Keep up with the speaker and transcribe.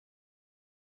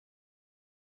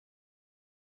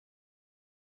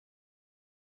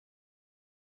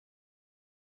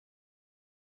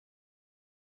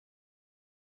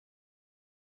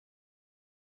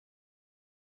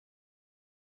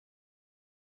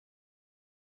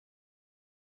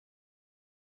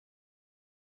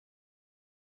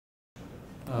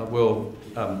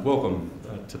Welcome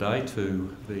today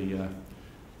to the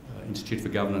Institute for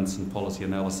Governance and Policy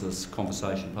Analysis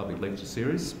Conversation Public Lecture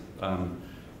Series.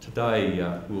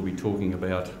 Today we'll be talking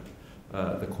about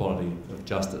the quality of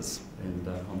justice, and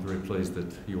I'm very pleased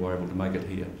that you are able to make it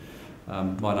here.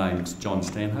 My name's John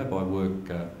Stanhope. I work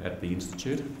at the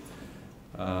Institute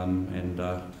and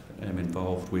am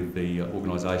involved with the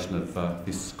organisation of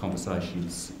this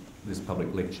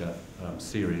public lecture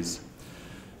series.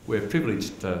 We're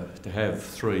privileged to have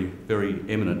three very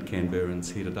eminent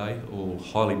Canberrans here today, all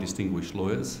highly distinguished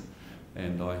lawyers,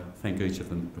 and I thank each of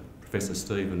them. Professor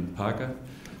Stephen Parker,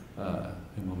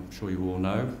 whom I'm sure you all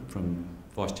know, from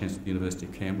Vice-Chancellor of the University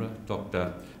of Canberra,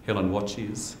 Dr Helen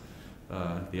Watches,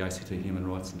 the ACT Human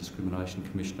Rights and Discrimination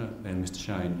Commissioner, and Mr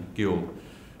Shane Gill,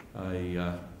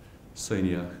 a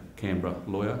senior Canberra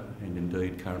lawyer and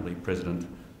indeed currently President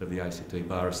of the ACT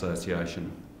Bar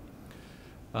Association.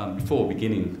 Before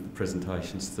beginning the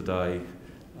presentations today,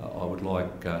 I would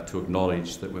like to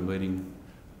acknowledge that we're meeting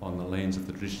on the lands of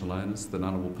the traditional owners, the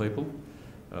Ngunnawal people.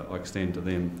 I extend to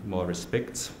them my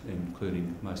respects,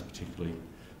 including most particularly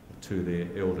to their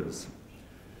elders.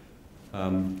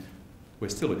 We're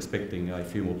still expecting a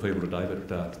few more people today,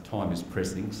 but time is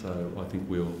pressing, so I think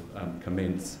we'll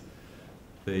commence.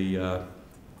 The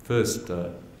first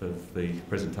of the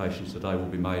presentations today will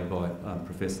be made by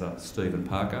Professor Stephen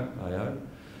Parker, AO.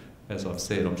 As I've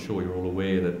said, I'm sure you're all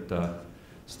aware that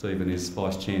Stephen is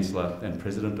Vice-Chancellor and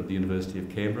President of the University of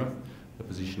Canberra, a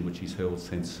position which he's held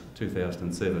since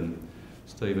 2007.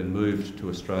 Stephen moved to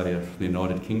Australia from the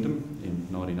United Kingdom in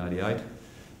 1988.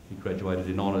 He graduated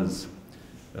in honours.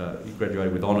 He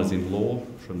graduated with honours in law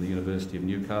from the University of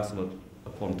Newcastle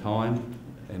upon time,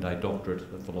 and a doctorate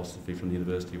of philosophy from the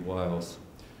University of Wales.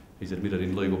 He's admitted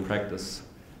in legal practice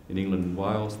in England and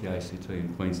Wales, the ACT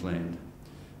and Queensland.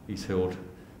 He's held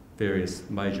various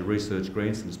major research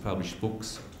grants and has published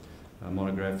books,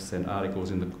 monographs and articles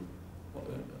and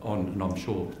I'm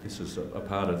sure this is a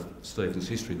part of Stephen's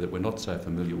history that we're not so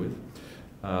familiar with,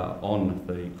 on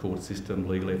the court system,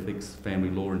 legal ethics,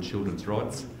 family law and children's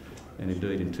rights. And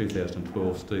indeed in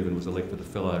 2012 Stephen was elected a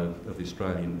Fellow of the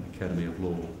Australian Academy of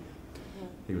Law.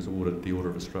 He was awarded the Order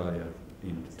of Australia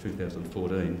in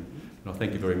 2014. And I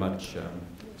thank you very much,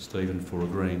 Stephen, for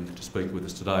agreeing to speak with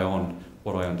us today on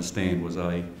what I understand was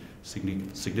a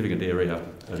significant area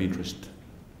of interest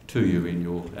to you in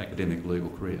your academic legal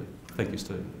career. Thank you,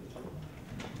 Stephen.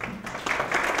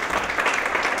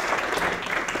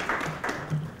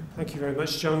 Thank you very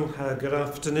much, John. Good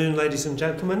afternoon, ladies and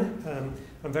gentlemen.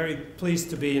 I'm very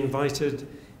pleased to be invited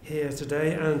here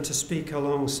today and to speak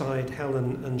alongside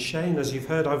Helen and Shane. As you've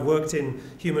heard, I've worked in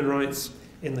human rights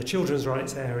in the children's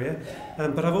rights area,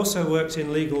 but I've also worked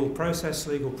in legal process,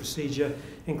 legal procedure,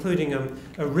 including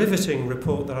a riveting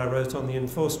report that I wrote on the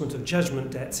enforcement of judgment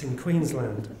debts in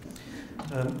Queensland.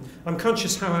 I'm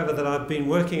conscious, however, that I've been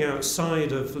working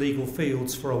outside of legal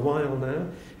fields for a while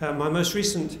now. My most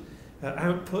recent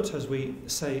output, as we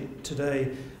say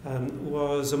today,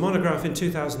 was a monograph in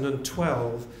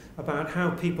 2012 about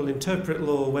how people interpret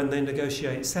law when they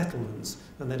negotiate settlements,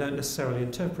 and they don't necessarily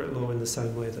interpret law in the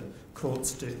same way that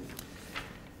courts do.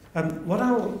 What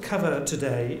I'll cover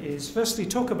today is firstly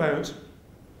talk about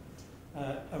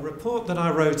a report that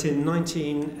I wrote in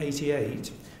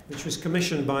 1988, which was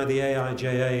commissioned by the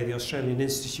AIJA, the Australian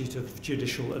Institute of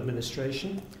Judicial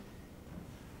Administration.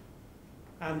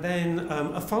 And then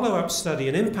a follow-up study,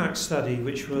 an impact study,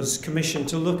 which was commissioned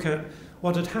to look at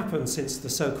what had happened since the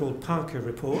so-called Parker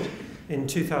report in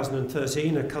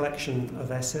 2013, a collection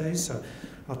of essays, so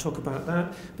I'll talk about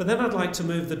that. But then I'd like to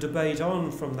move the debate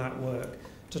on from that work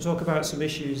to talk about some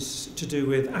issues to do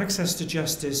with access to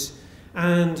justice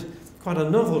and quite a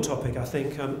novel topic, I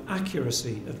think,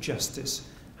 accuracy of justice.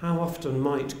 How often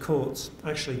might courts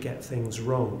actually get things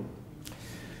wrong?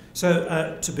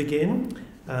 So to begin,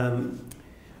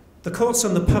 the Courts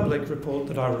and the Public report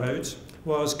that I wrote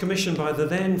was commissioned by the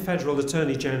then Federal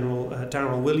Attorney General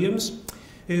Darryl Williams,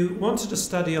 who wanted a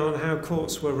study on how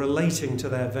courts were relating to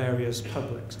their various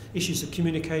publics. Issues of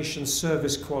communication,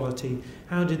 service quality,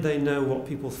 how did they know what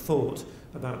people thought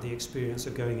about the experience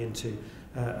of going into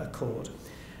a court.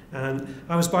 And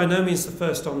I was by no means the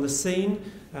first on the scene.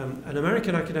 An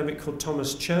American academic called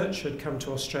Thomas Church had come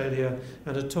to Australia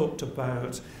and had talked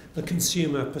about the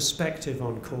consumer perspective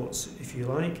on courts, if you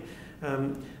like.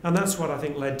 And that's what I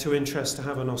think led to interest to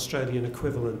have an Australian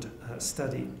equivalent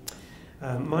study.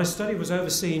 My study was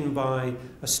overseen by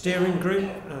a steering group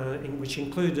which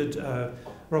included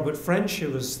Robert French,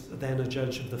 who was then a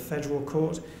judge of the Federal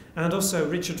Court, and also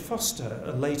Richard Foster,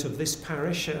 a late of this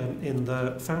parish in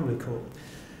the Family Court.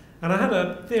 And I had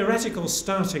a theoretical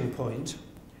starting point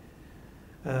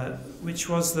which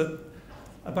was that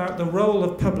about the role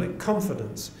of public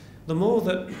confidence. The more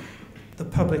that the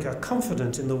public are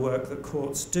confident in the work that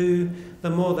courts do, the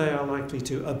more they are likely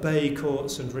to obey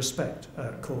courts and respect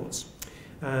courts.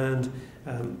 And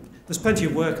there's plenty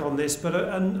of work on this, but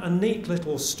a neat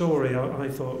little story I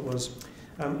thought was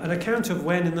an account of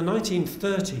when in the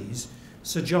 1930s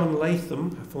Sir John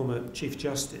Latham, a former Chief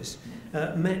Justice,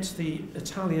 met the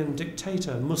Italian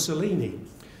dictator Mussolini.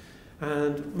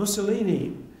 And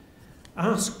Mussolini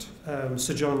asked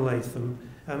Sir John Latham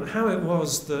how it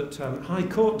was that High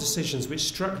Court decisions which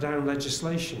struck down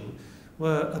legislation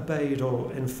were obeyed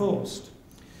or enforced.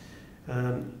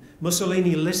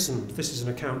 Mussolini listened. This is an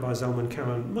account by Zelman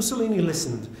Cowen. Mussolini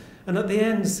listened and at the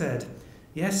end said,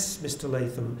 "Yes, Mr.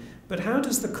 Latham, but how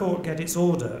does the court get its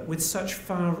order with such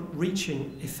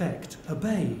far-reaching effect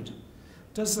obeyed?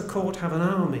 Does the court have an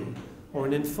army or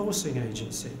an enforcing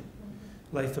agency?"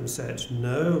 Latham said,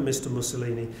 "No, Mr.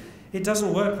 Mussolini, it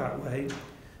doesn't work that way.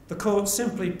 The court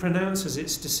simply pronounces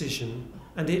its decision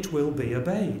and it will be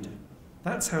obeyed.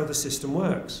 That's how the system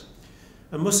works."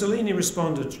 And Mussolini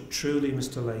responded, "Truly,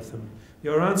 Mr. Latham,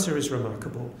 your answer is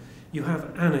remarkable. You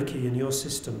have anarchy in your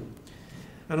system."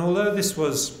 And although this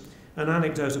was an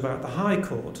anecdote about the High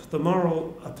Court, the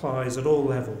moral applies at all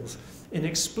levels.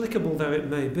 Inexplicable though it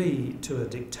may be to a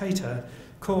dictator,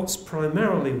 courts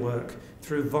primarily work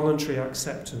through voluntary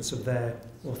acceptance of their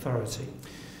authority.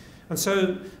 And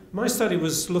so my study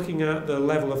was looking at the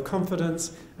level of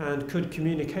confidence and could good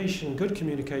communication,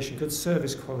 good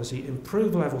service quality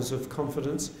improve levels of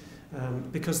confidence,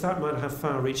 because that might have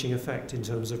far-reaching effect in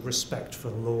terms of respect for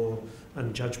law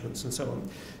and judgments and so on.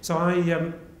 So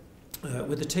I,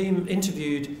 with the team,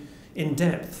 interviewed in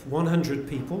depth 100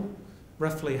 people,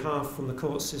 roughly half from the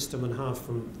court system and half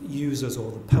from users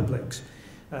or the publics.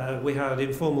 We had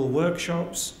informal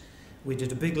workshops, we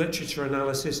did a big literature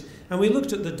analysis, and we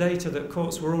looked at the data that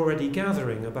courts were already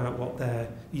gathering about what their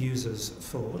users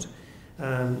thought,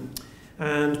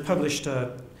 and published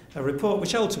a report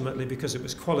which ultimately, because it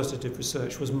was qualitative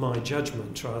research, was my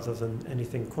judgment rather than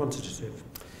anything quantitative.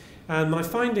 And my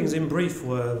findings in brief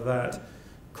were that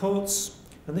courts,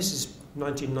 and this is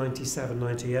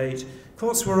 1997-98,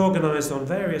 courts were organised on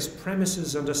various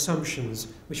premises and assumptions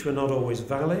which were not always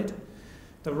valid.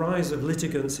 The rise of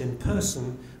litigants in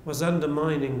person was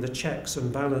undermining the checks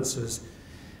and balances.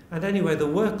 And anyway, the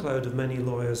workload of many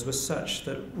lawyers was such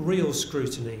that real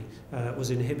scrutiny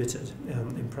was inhibited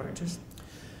in practice.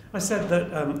 I said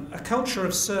that a culture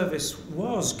of service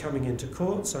was coming into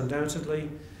courts, undoubtedly,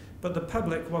 but the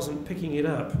public wasn't picking it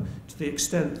up to the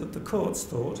extent that the courts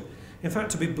thought. In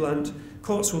fact, to be blunt,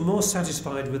 courts were more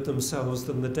satisfied with themselves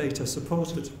than the data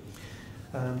supported.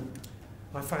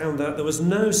 I found that there was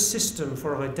no system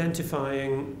for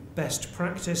identifying best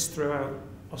practice throughout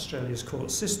Australia's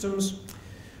court systems.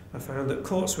 I found that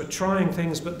courts were trying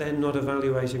things but then not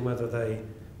evaluating whether they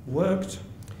worked.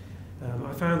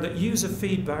 I found that user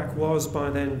feedback was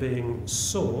by then being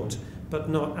sought but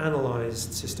not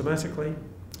analysed systematically.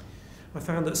 I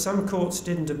found that some courts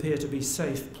didn't appear to be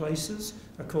safe places,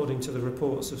 according to the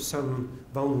reports of some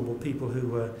vulnerable people who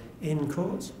were in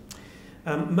courts.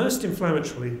 Most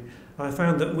inflammatorily, I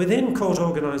found that within court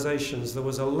organisations there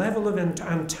was a level of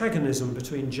antagonism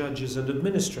between judges and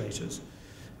administrators.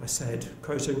 I said,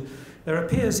 quoting, "There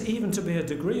appears even to be a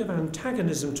degree of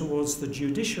antagonism towards the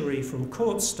judiciary from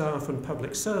court staff and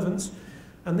public servants,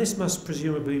 and this must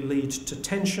presumably lead to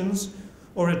tensions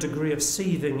or a degree of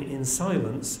seething in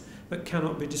silence that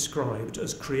cannot be described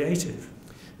as creative."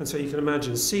 And so you can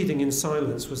imagine seething in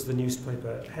silence was the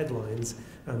newspaper headlines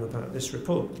about this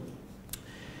report.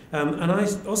 And I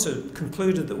also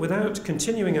concluded that without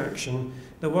continuing action,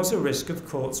 there was a risk of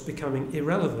courts becoming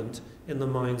irrelevant in the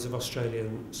minds of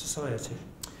Australian society.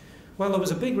 Well, there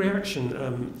was a big reaction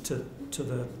to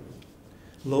the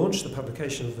launch, the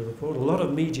publication of the report, a lot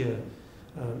of media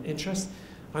interest.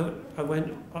 I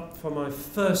went up for my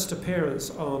first appearance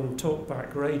on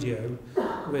Talkback Radio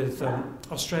with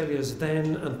Australia's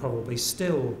then and probably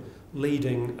still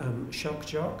leading shock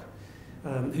jock,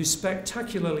 who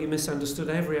spectacularly misunderstood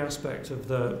every aspect of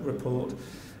the report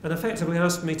and effectively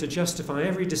asked me to justify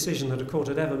every decision that a court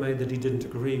had ever made that he didn't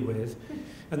agree with.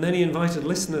 And then he invited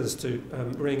listeners to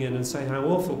ring in and say how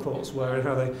awful courts were and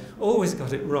how they always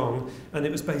got it wrong, and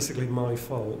it was basically my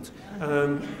fault.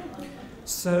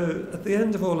 So at the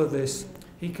end of all of this,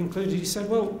 he concluded, he said,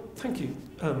 "Well, thank you.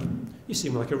 You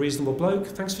seem like a reasonable bloke.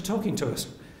 Thanks for talking to us."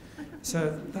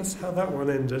 So that's how that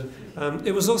one ended.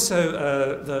 It was also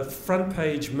the front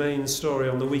page main story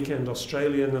on the Weekend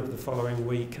Australian of the following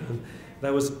week, and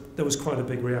there was quite a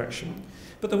big reaction.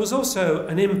 But there was also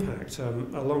an impact,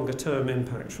 a longer term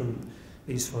impact from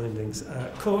these findings.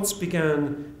 Courts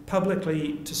began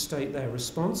publicly to state their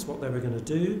response, what they were going to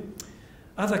do.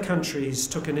 Other countries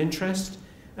took an interest,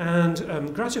 and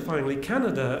gratifyingly,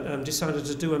 Canada decided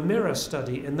to do a mirror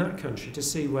study in that country to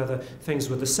see whether things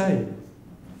were the same.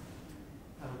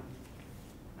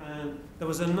 And there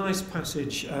was a nice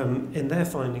passage in their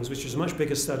findings, which was a much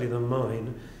bigger study than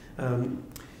mine,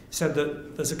 said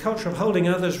that there's a culture of holding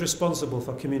others responsible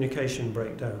for communication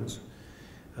breakdowns.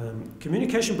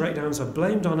 Communication breakdowns are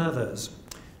blamed on others.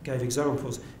 Gave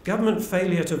examples. Government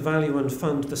failure to value and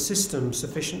fund the system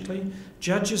sufficiently.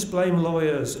 Judges blame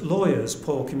lawyers'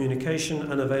 poor communication,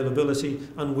 unavailability,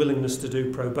 unwillingness to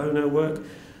do pro bono work.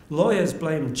 Lawyers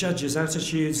blame judges'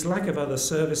 attitudes, lack of other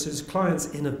services,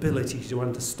 clients' inability to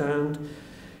understand.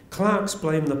 Clerks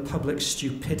blame the public's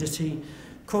stupidity.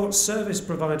 Court service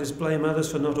providers blame others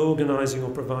for not organising or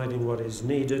providing what is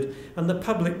needed, and the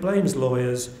public blames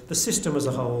lawyers, the system as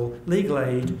a whole, legal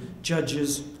aid,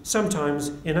 judges,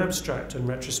 sometimes in abstract and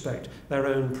retrospect, their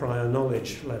own prior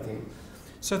knowledge level.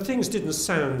 So things didn't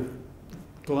sound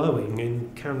glowing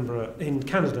in Canberra, in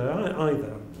Canada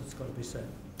either, that's got to be said.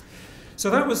 So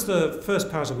that was the first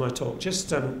part of my talk, just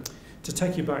to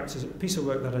take you back to a piece of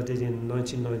work that I did in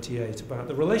 1998 about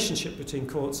the relationship between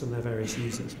courts and their various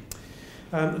users.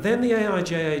 Then the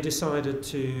AIJA decided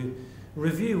to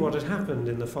review what had happened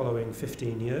in the following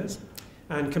 15 years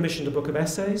and commissioned a book of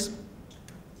essays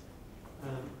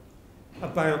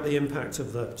about the impact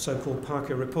of the so-called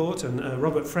Parker Report. And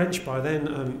Robert French, by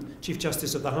then Chief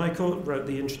Justice of the High Court, wrote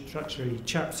the introductory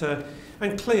chapter.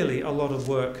 And clearly a lot of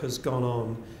work has gone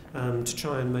on to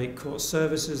try and make court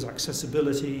services,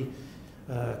 accessibility,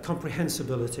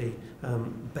 comprehensibility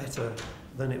better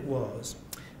than it was.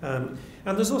 And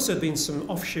there's also been some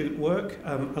offshoot work.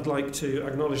 I'd like to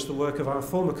acknowledge the work of our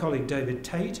former colleague David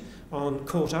Tate on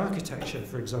court architecture,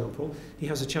 for example. He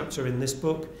has a chapter in this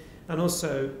book, and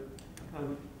also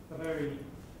a very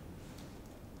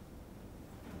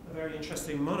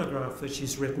interesting monograph that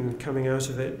she's written coming out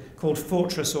of it called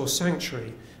Fortress or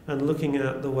Sanctuary, and looking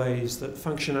at the ways that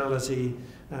functionality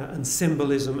and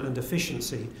symbolism and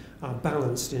efficiency are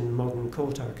balanced in modern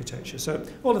court architecture. So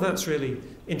all of that's really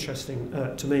interesting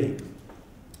to me.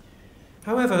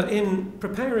 However, in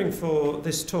preparing for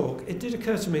this talk, it did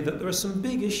occur to me that there are some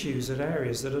big issues and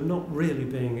areas that are not really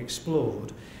being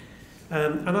explored.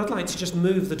 And I'd like to just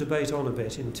move the debate on a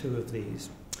bit in two of these.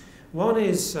 One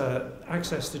is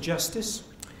access to justice,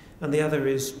 and the other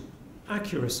is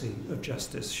accuracy of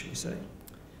justice, should we say.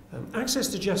 Access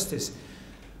to justice,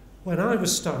 when I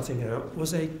was starting out,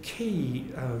 was a key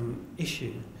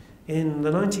issue. In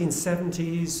the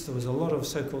 1970s, there was a lot of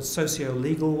so-called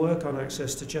socio-legal work on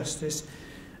access to justice.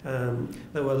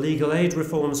 There were legal aid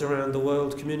reforms around the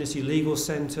world, community legal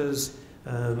centres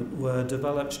were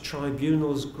developed,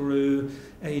 tribunals grew,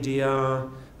 ADR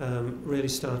really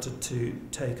started to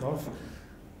take off.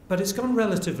 But it's gone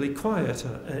relatively quiet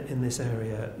in this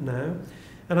area now.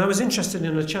 And I was interested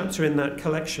in a chapter in that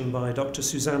collection by Dr.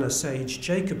 Susanna Sage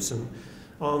Jacobson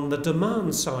on the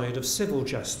demand side of civil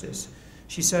justice.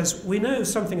 She says, we know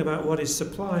something about what is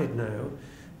supplied now,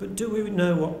 but do we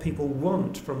know what people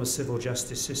want from a civil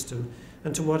justice system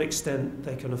and to what extent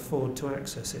they can afford to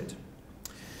access it?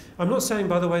 I'm not saying,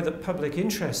 by the way, that public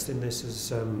interest in this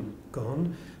has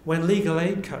gone. When legal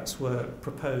aid cuts were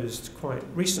proposed quite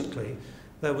recently,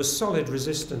 there was solid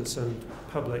resistance and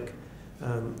public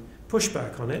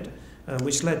pushback on it,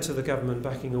 which led to the government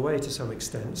backing away to some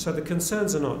extent. So the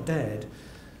concerns are not dead.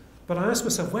 But I asked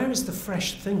myself, where is the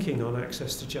fresh thinking on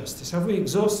access to justice? Have we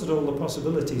exhausted all the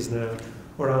possibilities now,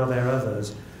 or are there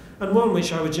others? And one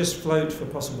which I would just float for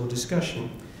possible discussion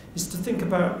is to think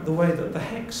about the way that the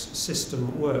HECS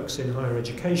system works in higher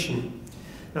education.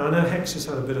 Now, I know HECS has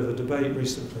had a bit of a debate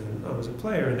recently, and I was a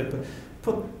player in it,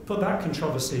 but put that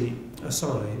controversy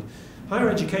aside. Higher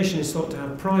education is thought to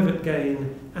have private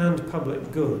gain and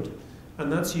public good, and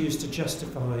that's used to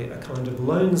justify a kind of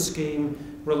loan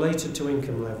scheme related to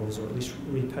income levels, or at least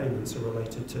repayments are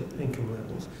related to income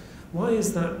levels. Why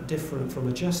is that different from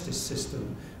a justice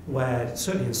system where,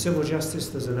 certainly in civil justice,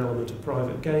 there's an element of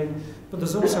private gain, but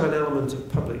there's also an element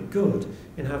of public good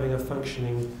in having a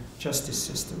functioning justice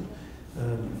system?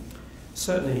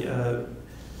 Certainly,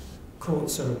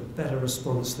 courts are a better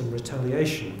response than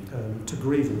retaliation to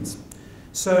grievance.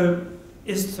 So,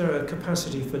 is there a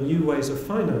capacity for new ways of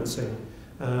financing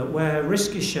where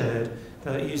risk is shared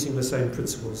using the same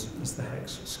principles as the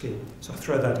HECS scheme? So I'll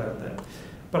throw that out there.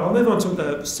 But I'll move on to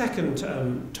the second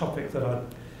topic that I'd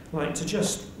like to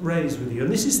just raise with you,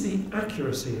 and this is the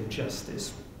accuracy of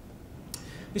justice.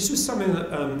 This was something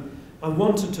that I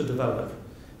wanted to develop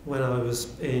when I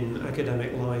was in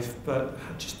academic life, but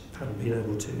just haven't been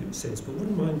able to since, but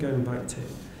wouldn't mind going back to.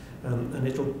 And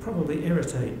it'll probably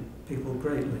irritate people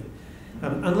greatly.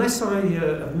 Unless I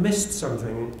have missed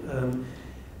something,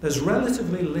 there's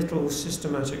relatively little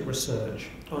systematic research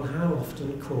on how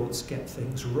often courts get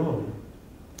things wrong.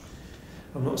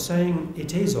 I'm not saying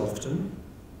it is often,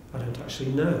 I don't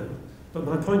actually know, but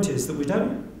my point is that we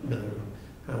don't know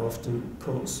how often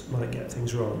courts might get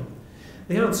things wrong.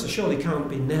 The answer surely can't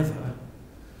be never,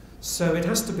 so it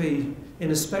has to be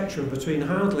in a spectrum between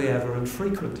hardly ever and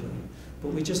frequently, but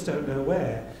we just don't know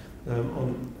where,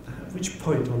 on which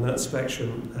point on that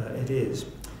spectrum it is.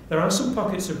 There are some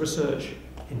pockets of research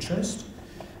interest.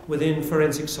 Within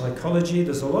forensic psychology,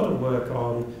 there's a lot of work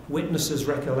on witnesses'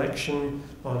 recollection,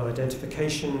 on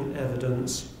identification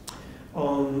evidence,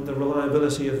 on the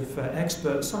reliability of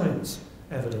expert science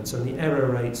evidence and the error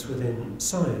rates within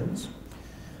science.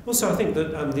 Also, I think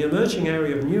that the emerging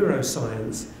area of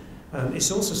neuroscience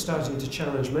is also starting to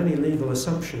challenge many legal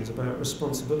assumptions about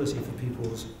responsibility for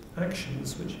people's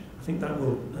actions, which I think that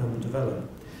will develop.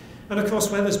 And of course,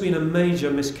 where there's been a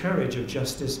major miscarriage of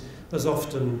justice, there's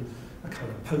often a kind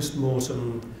of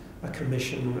post-mortem, a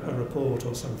commission, a report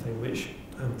or something which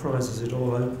prizes it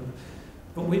all open.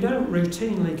 But we don't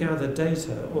routinely gather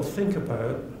data or think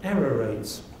about error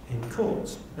rates in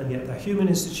courts, and yet they're human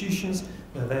institutions,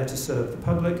 they're there to serve the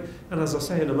public, and as I'll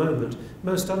say in a moment,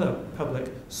 most other public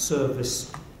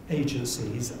service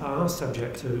agencies are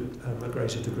subject to a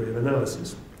greater degree of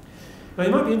analysis. Now,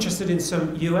 you might be interested in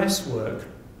some US work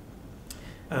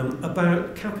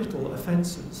about capital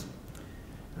offences.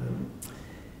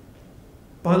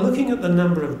 By looking at the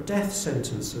number of death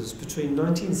sentences between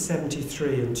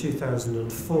 1973 and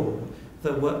 2004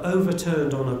 that were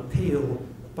overturned on appeal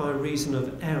by reason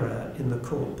of error in the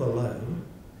court below,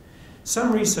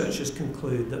 some researchers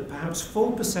conclude that perhaps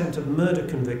 4% of murder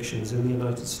convictions in the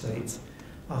United States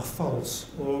are false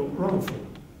or wrongful.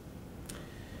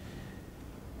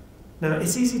 Now,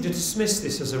 it's easy to dismiss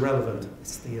this as irrelevant.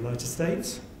 It's the United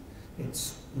States,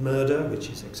 it's murder, which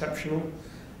is exceptional,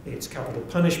 it's capital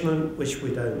punishment, which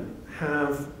we don't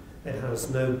have, it has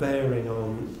no bearing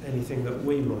on anything that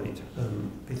we might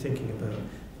be thinking about.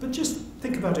 But just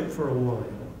think about it for a while.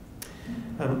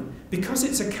 Because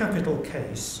it's a capital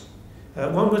case,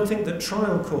 one would think that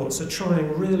trial courts are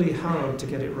trying really hard to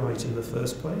get it right in the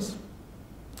first place.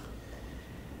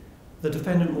 The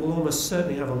defendant will almost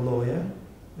certainly have a lawyer,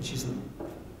 which isn't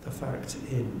the fact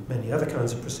in many other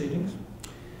kinds of proceedings.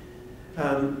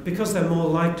 Because they're more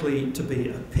likely to be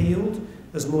appealed,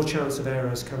 there's more chance of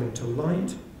errors coming to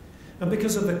light. And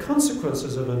because of the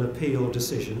consequences of an appeal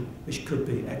decision, which could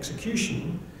be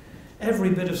execution, every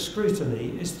bit of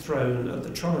scrutiny is thrown at the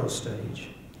trial stage.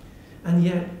 And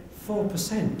yet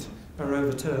 4% are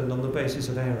overturned on the basis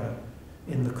of error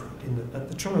at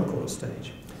the trial court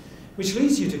stage. Which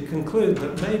leads you to conclude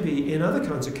that maybe in other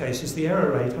kinds of cases the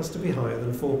error rate has to be higher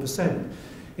than 4%.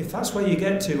 If that's where you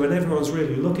get to when everyone's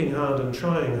really looking hard and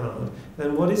trying hard,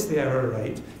 then what is the error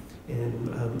rate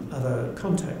in other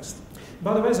contexts?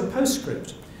 By the way, as a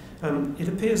postscript, it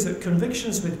appears that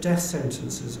convictions with death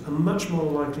sentences are much more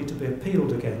likely to be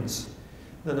appealed against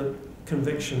than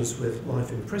convictions with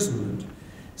life imprisonment.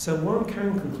 So one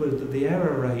can conclude that the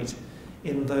error rate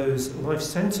in those life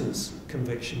sentence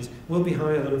convictions will be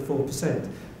higher than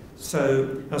 4%.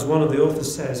 So, as one of the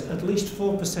authors says, at least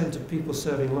 4% of people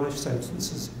serving life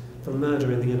sentences for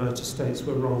murder in the United States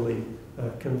were wrongly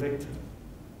convicted.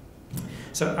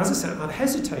 So, as I said, I've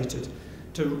hesitated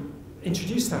to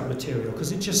introduce that material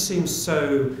because it just seems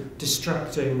so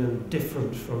distracting and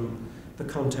different from the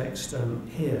context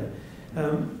here.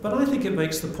 But I think it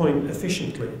makes the point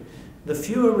efficiently. The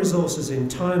fewer resources in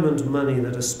time and money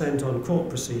that are spent on court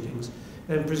proceedings,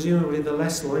 then presumably the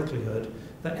less likelihood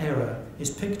that error is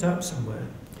picked up somewhere.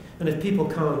 And if people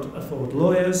can't afford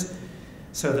lawyers,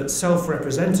 so that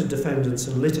self-represented defendants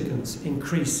and litigants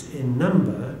increase in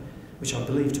number, which I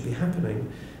believe to be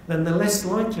happening, then the less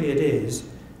likely it is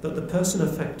that the person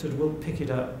affected will pick it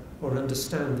up or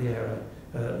understand the error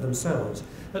themselves.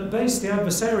 At base, the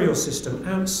adversarial system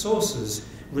outsources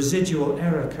residual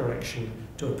error correction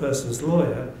to a person's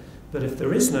lawyer, but if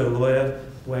there is no lawyer,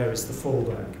 where is the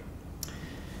fallback?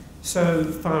 So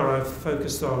far I've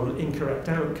focused on incorrect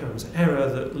outcomes, error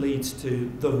that leads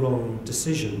to the wrong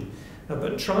decision.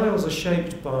 But trials are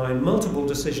shaped by multiple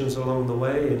decisions along the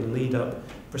way and lead-up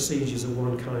procedures of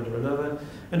one kind or another.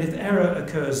 And if error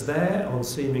occurs there on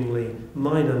seemingly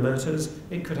minor matters,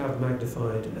 it could have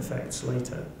magnified effects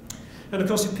later. And of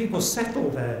course, if people settle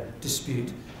their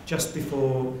dispute just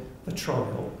before the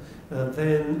trial,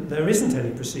 then there isn't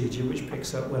any procedure which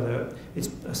picks up whether it's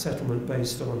a settlement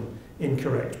based on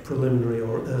incorrect preliminary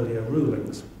or earlier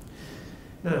rulings.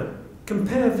 Now,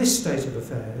 compare this state of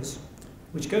affairs,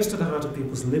 which goes to the heart of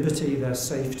people's liberty, their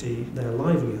safety, their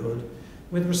livelihood,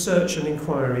 with research and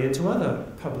inquiry into other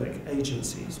public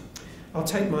agencies. I'll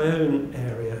take my own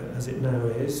area as it now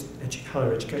is,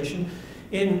 higher education.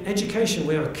 In education,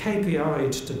 we are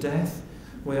KPI'd to death,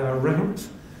 we are ranked,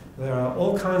 there are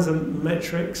all kinds of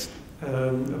metrics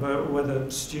about whether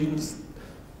students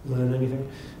learn anything,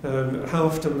 how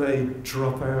often they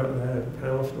drop out there,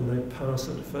 how often they pass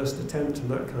at the first attempt and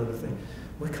that kind of thing.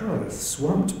 We're kind of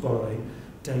swamped by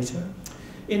data.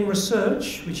 In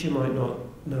research, which you might not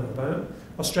know about,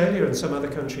 Australia and some other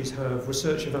countries have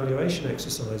research evaluation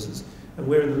exercises, and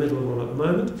we're in the middle of one at the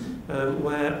moment,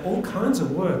 where all kinds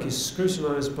of work is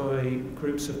scrutinised by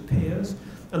groups of peers,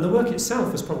 and the work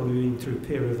itself has probably been through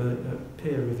peer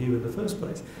review in the first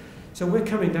place. So we're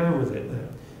coming down with it there.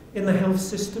 In the health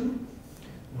system,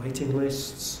 waiting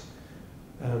lists,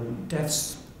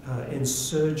 deaths in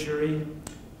surgery,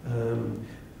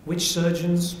 which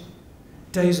surgeons,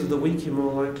 days of the week you're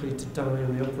more likely to die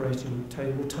on the operating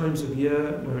table, times of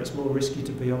year where it's more risky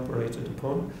to be operated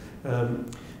upon.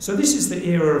 So this is the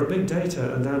era of big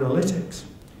data and analytics.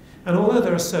 And although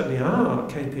there certainly are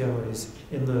KPIs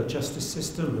in the justice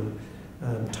system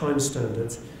and time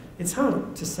standards, it's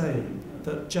hard to say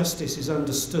that justice is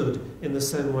understood in the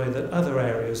same way that other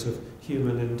areas of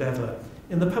human endeavour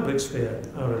in the public sphere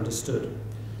are understood.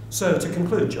 So to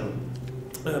conclude, John,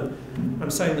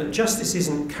 I'm saying that justice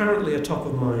isn't currently a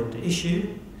top-of-mind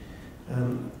issue,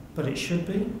 but it should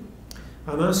be.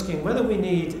 I'm asking whether we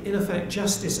need, in effect,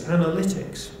 justice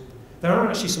analytics. There are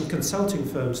actually some consulting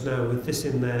firms now with this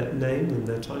in their name, in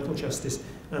their title, justice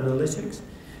analytics.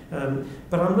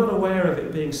 But I'm not aware of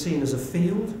it being seen as a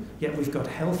field, yet we've got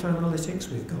health analytics,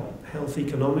 we've got health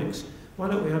economics. Why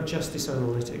don't we have justice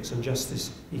analytics and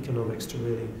justice economics to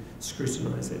really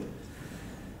scrutinise it?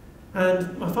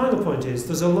 And my final point is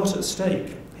there's a lot at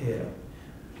stake here.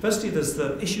 Firstly, there's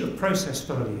the issue of process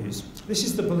values. This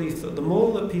is the belief that the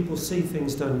more that people see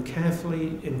things done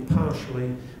carefully,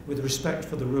 impartially, with respect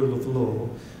for the rule of law,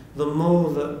 the more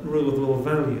that rule of law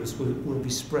values will be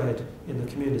spread in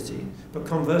the community. But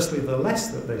conversely, the less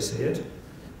that they see it,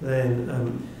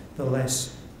 then the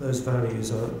less those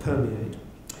values permeate.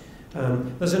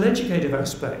 There's an educative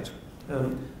aspect.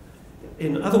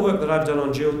 In other work that I've done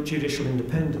on judicial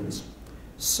independence,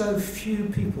 so few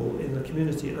people in the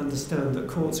community understand that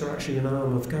courts are actually an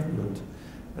arm of government,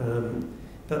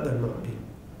 that there might be,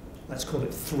 let's call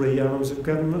it 3 arms of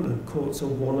government, and courts are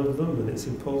one of them, and it's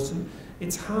important.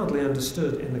 It's hardly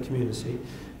understood in the community,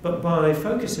 but by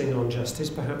focusing on justice,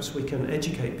 perhaps we can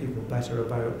educate people better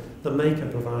about the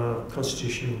makeup of our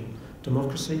constitutional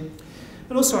democracy.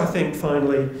 And also, I think,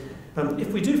 finally,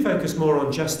 if we do focus more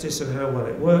on justice and how well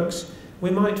it works, we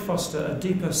might foster a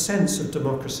deeper sense of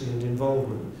democracy and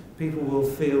involvement. People will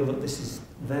feel that this is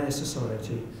their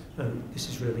society and this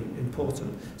is really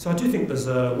important. So I do think there's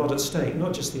a lot at stake,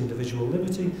 not just the individual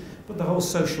liberty, but the whole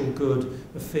social good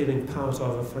of feeling part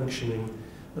of a functioning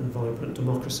and vibrant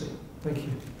democracy. Thank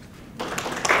you.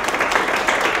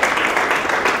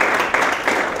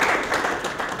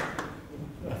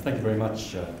 Thank you very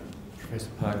much,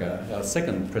 Professor Parker. Our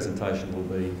second presentation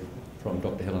will be from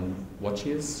Dr. Helen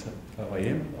Watchiers,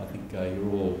 OAM. I think you're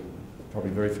all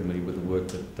probably very familiar with the work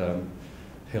that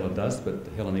Helen does, but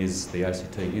Helen is the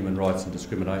ACT Human Rights and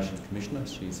Discrimination Commissioner.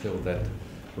 She's held that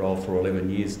role for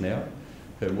 11 years now.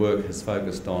 Her work has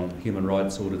focused on human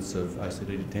rights audits of ACT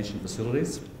detention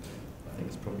facilities. I think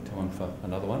it's probably time for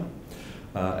another one.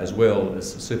 As well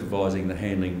as supervising the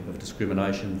handling of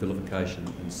discrimination, vilification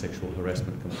and sexual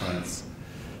harassment complaints.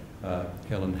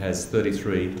 Helen has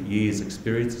 33 years'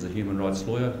 experience as a human rights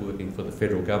lawyer, working for the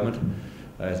federal government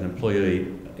as an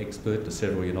employee expert to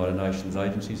several United Nations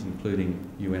agencies, including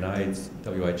UNAIDS,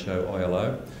 WHO,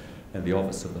 ILO, and the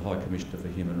Office of the High Commissioner for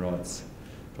Human Rights.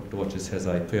 Dr. Watchiers has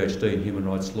a PhD in human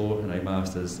rights law and a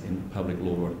Master's in public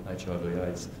law and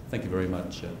HIV/AIDS. Thank you very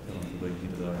much, Helen, for being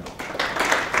here today.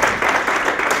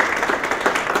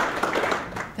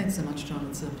 Thanks so much, John.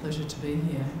 It's a pleasure to be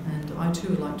here. And I too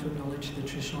would like to acknowledge the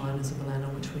traditional owners of the land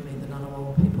on which we meet, the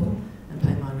Ngunnawal people, and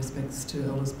pay my respects to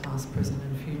elders past, present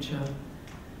and future.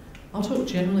 I'll talk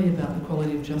generally about the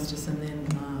quality of justice and then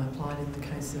apply it in the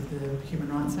case of the Human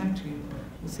Rights Act.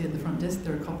 You'll see at the front desk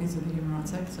there are copies of the Human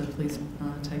Rights Act, so please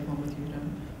take one with you if you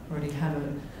don't already have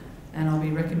it. And I'll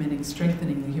be recommending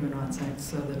strengthening the Human Rights Act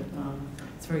so that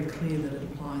it's very clear that it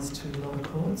applies to lower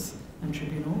courts and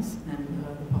tribunals and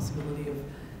the possibility of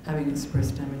having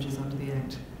express damages under the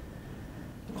Act.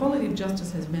 The quality of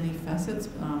justice has many facets,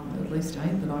 at least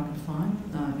 8 that I can find.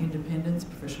 Independence,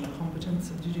 professional competence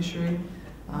of the judiciary,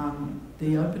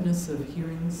 the openness of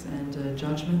hearings and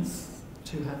judgments,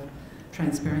 to have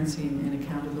transparency and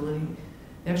accountability.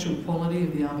 The actual quality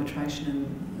of the arbitration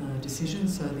and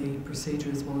decisions, so the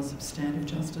procedure as well as substantive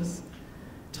justice.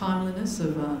 Timeliness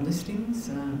of listings,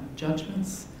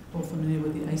 judgments, all familiar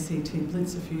with the ACT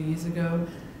Blitz a few years ago,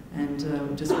 and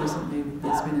just recently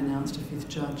there's been announced a 5th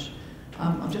judge.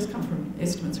 I've just come from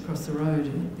estimates across the road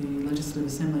at the Legislative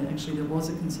Assembly. Actually, there was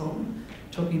a consultant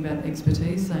talking about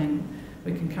expertise, saying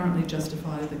we can currently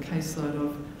justify the caseload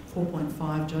of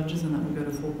 4.5 judges, and that will go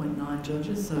to 4.9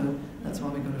 judges, so that's why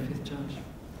we got a 5th judge.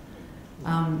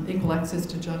 Equal access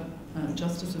to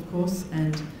justice, of course,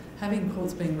 and having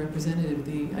courts being representative,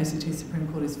 the ACT Supreme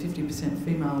Court is 50%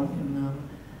 female in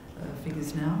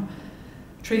figures now.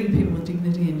 Treating people with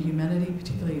dignity and humanity,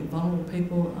 particularly vulnerable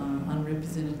people,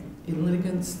 unrepresented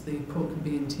litigants. The court can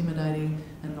be intimidating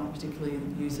and not particularly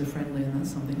user-friendly, and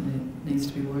that's something that needs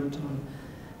to be worked on.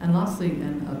 And lastly,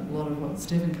 and a lot of what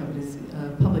Stephen covered, is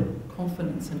public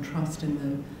confidence and trust in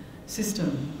the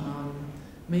system.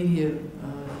 Media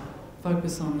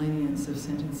focus on lenience of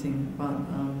sentencing, but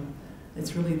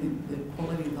it's really the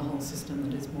quality of the whole system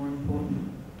that is more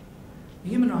important. The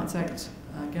Human Rights Act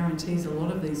guarantees a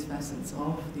lot of these facets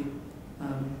of the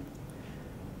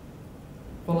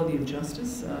quality of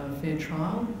justice, fair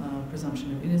trial,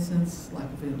 presumption of innocence, lack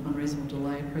of unreasonable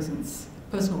delay,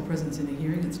 personal presence in a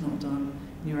hearing, it's not done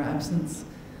in your absence,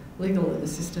 legal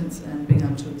assistance, and being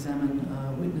able to examine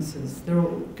witnesses. They're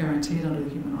all guaranteed under the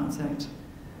Human Rights Act.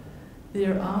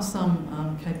 There are some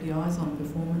KPIs on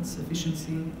performance,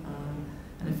 efficiency,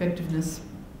 and effectiveness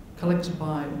collected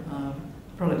by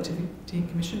Productivity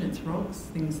Commission, its ROCs,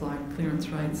 things like clearance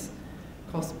rates,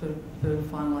 cost per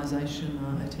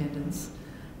finalisation, attendance,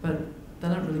 but they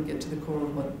don't really get to the core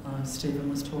of what Stephen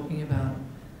was talking about.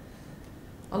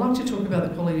 I like to talk about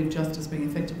the quality of justice being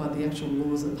affected by the actual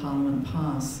laws that Parliament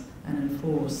pass and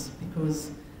enforce,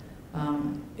 because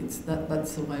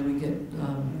that's the way we get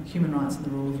human rights and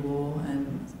the rule of law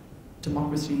and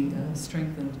democracy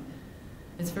strengthened.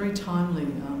 It's very timely.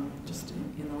 Just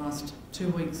in the last 2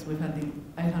 weeks, we've had the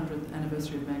 800th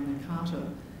anniversary of Magna Carta,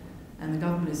 and the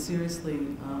government is seriously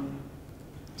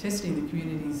testing the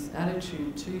community's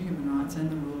attitude to human rights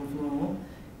and the rule of law.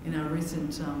 In our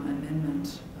recent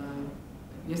amendment,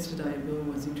 yesterday a bill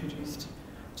was introduced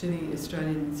to the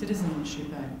Australian Citizenship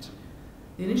Act.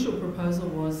 The initial proposal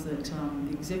was that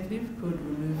the executive could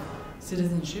remove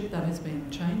citizenship. That has been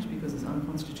changed because it's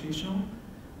unconstitutional.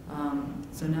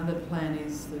 So now the plan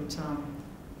is that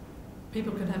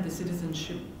people can have their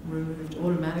citizenship removed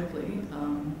automatically,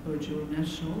 who are dual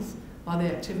nationals, by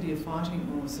the activity of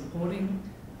fighting or supporting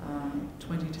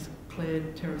 20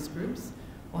 declared terrorist groups,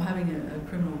 or having a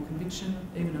criminal conviction,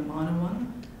 even a minor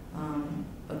one.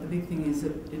 But the big thing is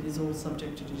that it is all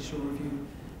subject to judicial review.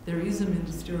 There is a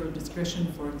ministerial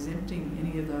discretion for exempting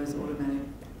any of those automatic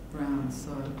grounds,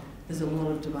 so there's a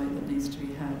lot of debate that needs to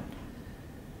be had.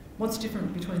 What's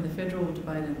different between the federal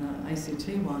debate and the ACT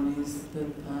one is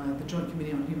that the Joint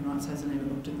Committee on Human Rights hasn't even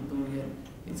looked at the bill yet.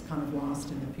 It's kind of last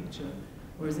in the picture.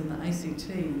 Whereas in the ACT,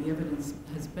 the evidence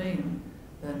has been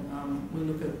that we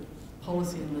look at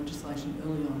policy and legislation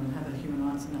early on and have a human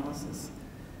rights analysis.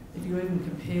 If you even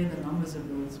compare the numbers of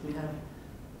bills, we have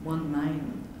one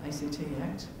main ACT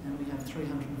Act and we have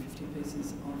 350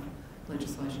 pieces of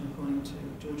legislation according to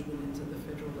George Williams at the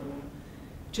federal level.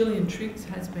 Gillian Triggs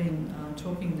has been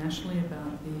talking nationally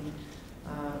about the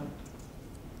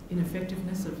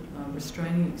ineffectiveness of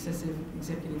restraining excessive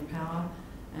executive power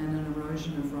and an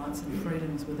erosion of rights and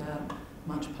freedoms without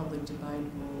much public debate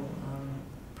or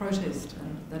protest,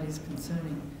 and that is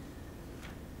concerning.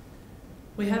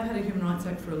 We have had a Human Rights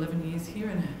Act for 11 years here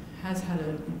and has had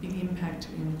a big impact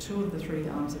in 2 of the 3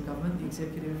 arms of government, the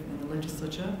executive and the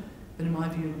legislature, but in my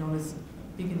view not as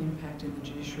big an impact in the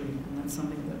judiciary, and that's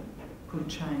something that could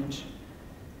change.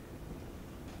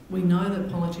 We know that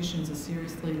politicians are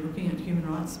seriously looking at human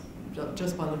rights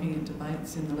just by looking at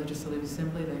debates in the Legislative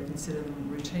Assembly. They consider them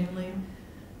routinely.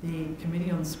 The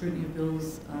Committee on Scrutiny of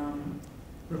Bills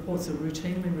reports are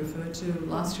routinely referred to.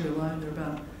 Last year alone there were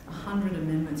about 100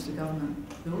 amendments to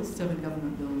government bills, 7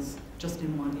 government bills, just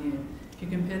in 1 year. If you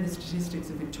compare the statistics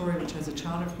of Victoria, which has a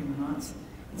Charter of Human Rights,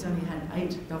 it's only had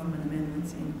 8 government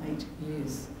amendments in 8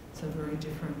 years, so very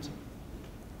different.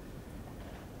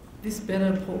 This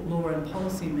better law and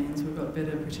policy means we've got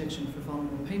better protection for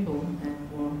vulnerable people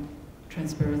and more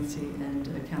transparency and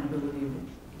accountability of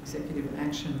executive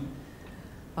action.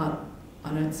 But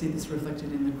I don't see this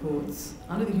reflected in the courts.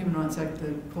 Under the Human Rights Act,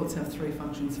 the courts have 3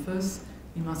 functions. First,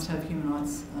 you must have human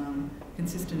rights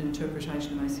consistent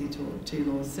interpretation of ACT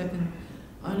laws. Second,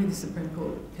 only the Supreme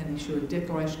Court can issue a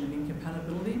declaration of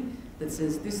incompatibility that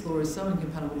says this law is so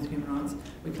incompatible with human rights,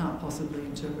 we can't possibly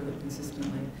interpret it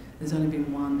consistently. There's only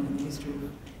been one in the history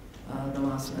of the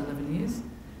last 11 years.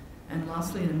 And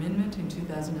lastly, an amendment in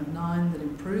 2009 that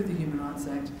improved the Human Rights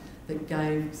Act that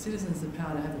gave citizens the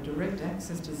power to have a direct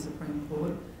access to the Supreme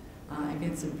Court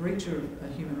against a breach of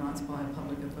human rights by a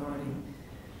public authority,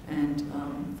 and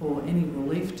for any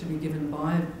relief to be given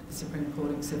by the Supreme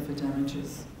Court except for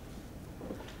damages.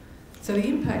 So the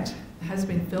impact has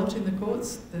been felt in the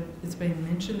courts. It's been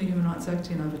mentioned, the Human Rights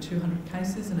Act, in over 200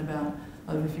 cases and about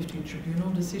over 50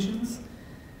 tribunal decisions.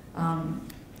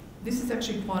 This is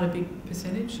actually quite a big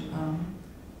percentage.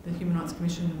 The Human Rights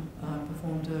Commission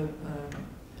performed a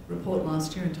report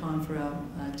last year in time for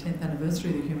our 10th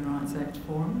anniversary of the Human Rights Act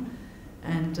Forum,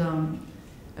 and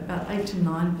about 8 to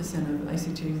 9% of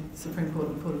ACT Supreme Court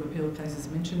and Court of Appeal cases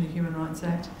mention the Human Rights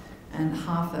Act, and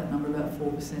half that number, about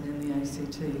 4%, in the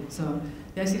ACT. So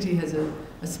the ACT has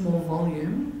a small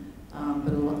volume,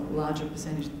 but a larger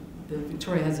percentage.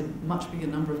 Victoria has a much bigger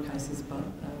number of cases, but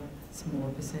a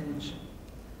smaller percentage.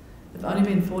 There have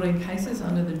only been 14 cases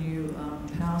under the new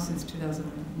power since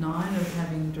 2009 of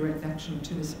having direct action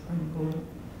to the Supreme Court.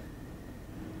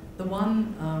 The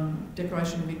one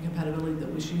declaration of incompatibility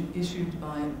that was issued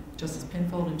by Justice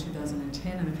Penfold in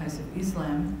 2010 in the case of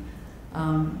Islam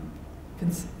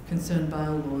concerned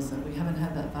bail laws, and we haven't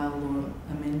had that bail law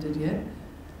amended yet.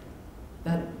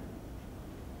 That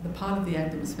the part of the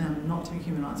Act that was found not to be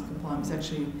human rights compliant was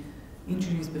actually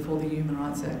introduced before the Human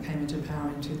Rights Act came into power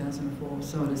in 2004,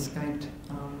 so it escaped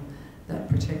that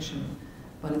protection.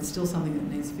 But it's still something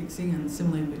that needs fixing, and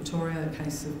similarly in Victoria, a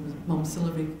case of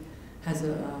Momsilovic has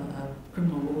a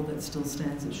criminal law that still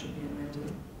stands that should be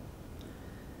amended.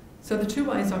 So the two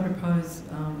ways I propose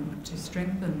to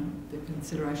strengthen the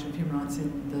consideration of human rights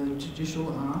in the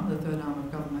judicial arm, the third arm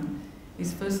of government,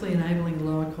 is firstly enabling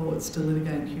lower courts to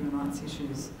litigate human rights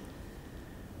issues.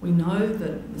 We know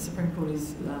that the Supreme Court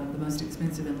is the most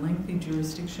expensive and lengthy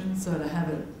jurisdiction, so to have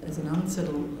it as an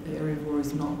unsettled area of law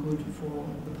is not good for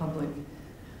the public.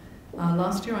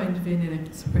 Last year I intervened in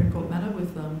a Supreme Court matter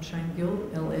with Shane Gill,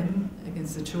 LM,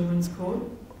 against the Children's Court.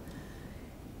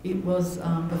 It was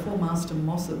before Master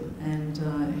Mossop,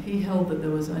 and he held that there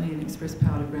was only an express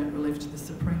power to grant relief to the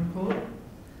Supreme Court,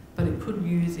 but it could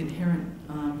use inherent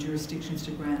jurisdictions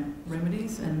to grant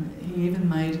remedies, and he even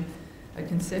made a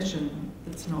concession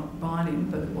that's not binding,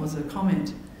 but it was a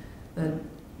comment that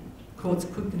courts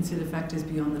could consider factors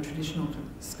beyond the traditional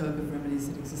scope of remedies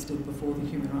that existed before the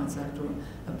Human Rights Act or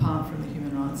apart from the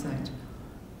Human Rights Act.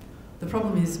 The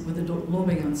problem is, with the law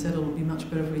being unsettled, it would be much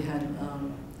better if we had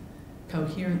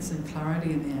coherence and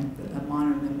clarity in the Act that a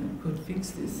minor amendment could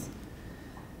fix this.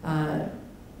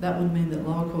 That would mean that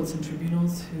lower courts and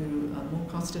tribunals who are more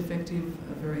cost effective,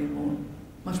 are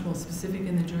much more specific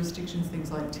in their jurisdictions,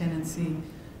 things like tenancy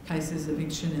cases,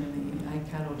 eviction in the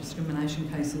ACAT or discrimination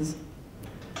cases,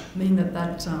 mean that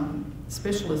that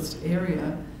specialist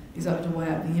area is able to weigh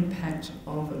out the impact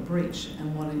of a breach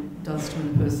and what it does to a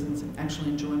person's actual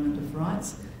enjoyment of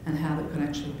rights and how that could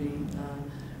actually be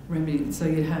remedied. So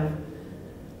you have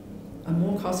a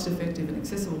more cost-effective and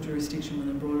accessible jurisdiction with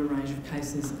a broader range of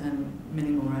cases and many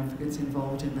more advocates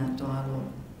involved in that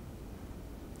dialogue.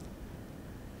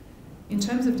 In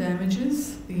terms of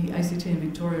damages, the ACT and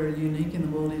Victoria are unique in the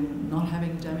world in not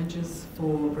having damages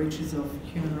for breaches of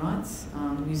human rights.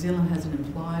 New Zealand has an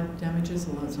implied damages,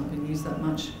 although it's not been used that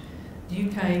much. The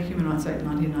UK Human Rights Act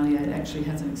 1998 actually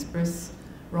has an express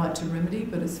right to remedy,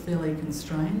 but it's fairly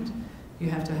constrained. You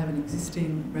have to have an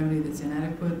existing remedy that's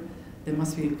inadequate. There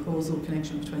must be a causal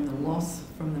connection between the loss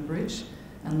from the breach,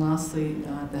 and lastly,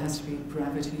 there has to be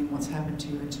gravity in what's happened to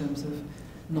you in terms of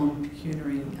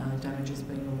non-pecuniary damages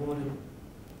being awarded.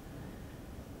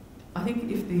 I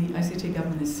think if the ACT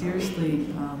government is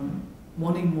seriously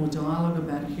wanting more dialogue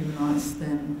about human rights,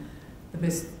 then the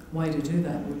best way to do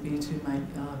that would be to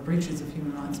make breaches of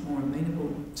human rights more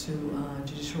amenable to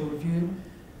judicial review.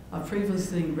 I've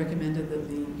previously recommended that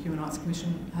the Human Rights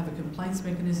Commission have a complaints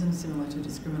mechanism similar to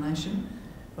discrimination,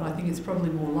 but I think it's probably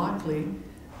more likely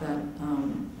that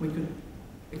we could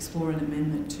explore an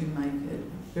amendment to make it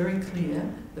very clear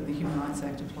that the Human Rights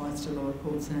Act applies to lower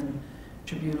courts and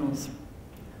tribunals.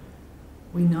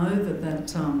 We know that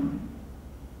that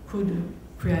could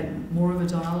create more of a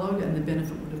dialogue, and the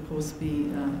benefit would of course be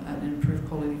an improved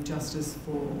quality of justice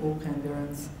for all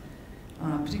Canberrans,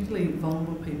 particularly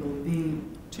vulnerable people. The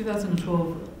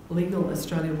 2012 Legal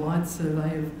Australia-wide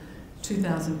survey of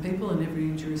 2,000 people in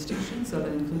every jurisdiction, so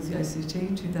that includes the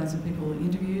ACT, 2,000 people were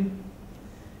interviewed.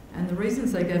 And the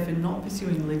reasons they gave for not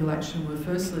pursuing legal action were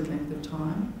firstly length of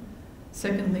time,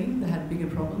 secondly they had bigger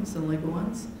problems than legal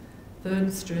ones,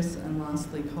 third stress, and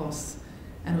lastly costs.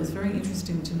 And it was very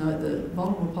interesting to note that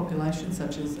vulnerable populations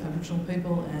such as Aboriginal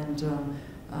people and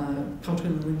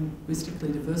culturally and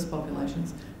linguistically diverse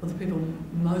populations were the people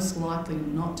most likely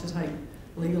not to take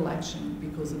legal action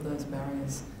because of those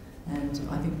barriers. And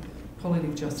I think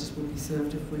quality justice would be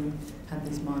served if we had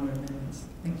these minor amendments.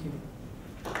 Thank you.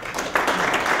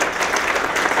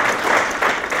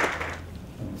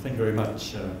 Thank you very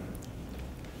much.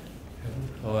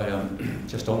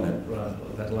 Just on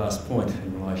that last point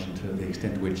in relation to the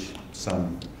extent to which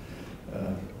some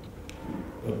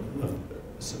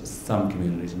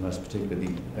communities, and most particularly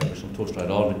the Aboriginal and Torres Strait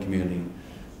Islander community,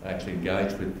 actually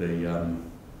engage with the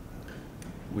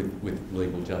with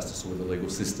legal justice or with the legal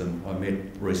system. I met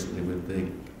recently with the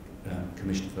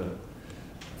Commissioner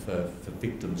for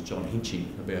Victims, John Hinchy,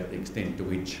 about the extent to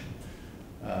which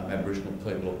Aboriginal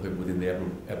people or people within the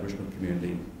Aboriginal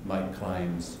community make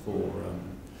claims for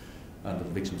under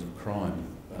the Victims of Crime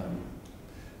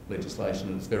legislation.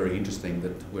 And it's very interesting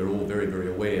that we're all very, very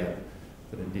aware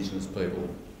that Indigenous people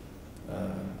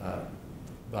are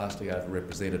vastly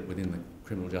overrepresented within the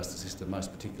criminal justice system,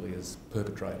 most particularly as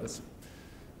perpetrators.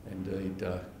 Indeed,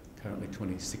 currently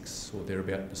 26 or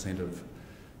thereabout% of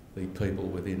the people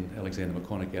within Alexander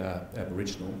Macquarie are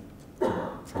Aboriginal,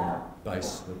 from a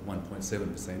base of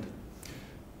 1.7%.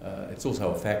 It's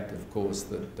also a fact, of course,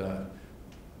 that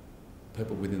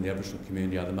people within the Aboriginal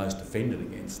community are the most offended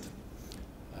against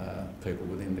people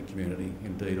within the community.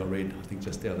 Indeed, I read, I think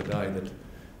just the other day, that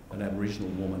an Aboriginal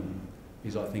woman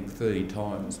is, I think, 30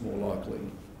 times more likely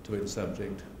to be the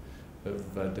subject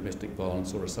of domestic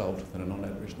violence or assault than a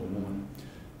non-Aboriginal woman.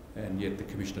 And yet the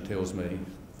Commissioner tells me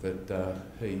that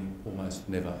he almost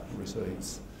never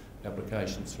receives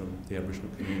applications from the Aboriginal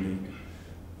community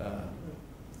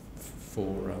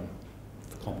for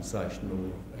compensation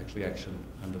or actually action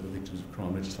under the Victims of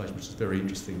Crime legislation, which is very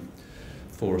interesting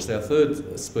for us. Our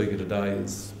third speaker today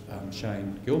is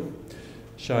Shane Gill.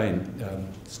 Shane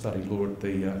studied law at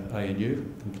the ANU,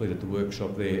 completed the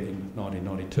workshop there in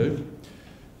 1992,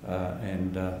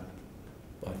 and I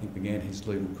think began his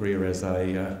legal career as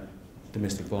a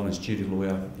domestic violence duty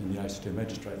lawyer in the ACT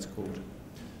Magistrates Court.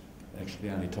 Actually,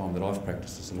 the only time that I've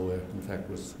practiced as a lawyer, in fact,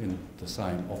 was in the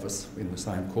same office, in the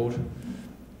same court,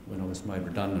 when I was made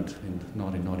redundant in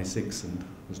 1996 and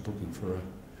was looking for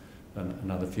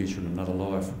another future and another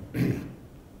life.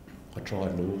 I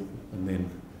tried law and then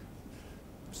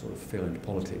sort of fell into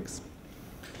politics.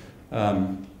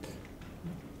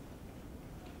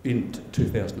 In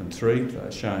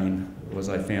 2003, Shane was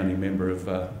a founding member of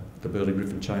the Burley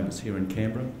Griffin Chambers here in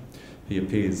Canberra. He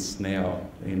appears now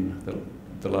in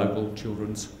the local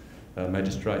children's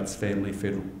magistrates, family,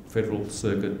 federal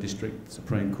circuit, district,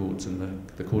 Supreme Courts and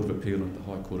the Court of Appeal and the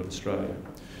High Court of Australia.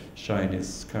 Shane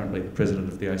is currently the President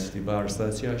of the ACT Bar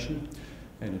Association,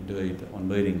 and indeed on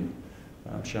meeting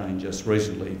Shane just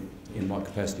recently in my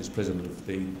capacity as President of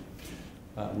the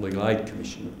Legal Aid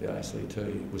Commission of the ACT,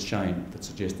 it was Shane that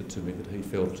suggested to me that he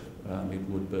felt it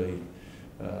would be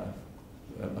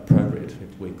appropriate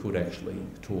if we could actually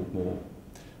talk more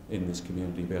in this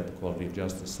community about the quality of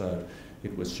justice. So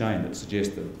it was Shane that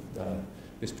suggested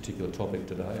this particular topic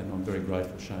today, and I'm very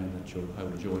grateful, Shane, that you're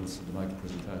able to join us and to make a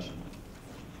presentation.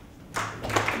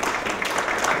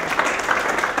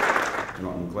 And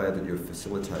I'm glad that you're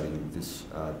facilitating this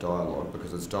dialogue,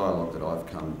 because it's dialogue that I've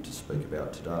come to speak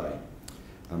about today.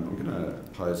 I'm going to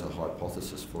pose a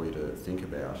hypothesis for you to think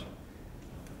about,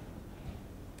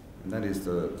 and that is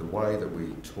the way that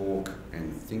we talk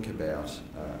and think about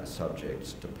a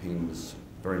subject depends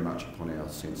very much upon our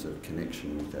sense of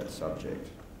connection with that subject.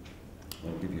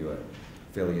 I'll give you a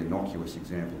fairly innocuous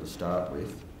example to start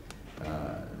with,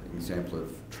 an example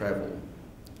of travel.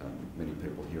 Many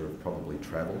people here have probably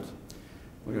travelled.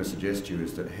 What I'm going to suggest to you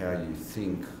is that how you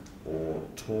think or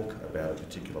talk about a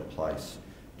particular place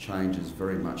changes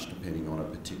very much depending on a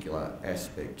particular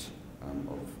aspect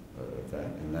of that,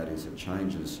 and that is it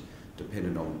changes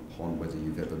dependent upon whether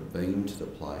you've ever been to the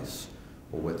place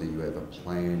or whether you ever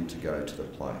plan to go to the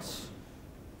place.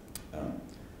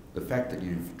 The fact that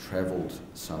you've travelled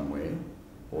somewhere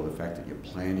or the fact that you're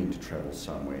planning to travel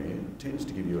somewhere tends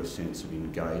to give you a sense of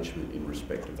engagement in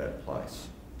respect of that place.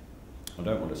 I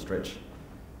don't want to stretch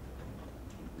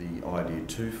the idea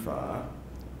too far,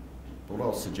 but what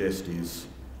I'll suggest is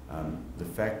the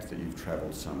fact that you've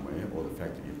travelled somewhere or the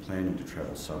fact that you're planning to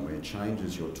travel somewhere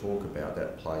changes your talk about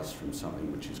that place from something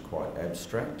which is quite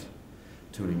abstract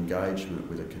to an engagement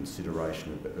with a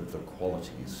consideration of the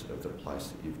qualities of the place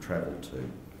that you've travelled to.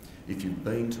 If you've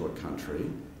been to a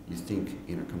country, you think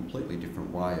in a completely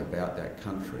different way about that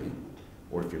country,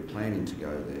 or if you're planning to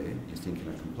go there, you think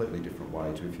in a completely different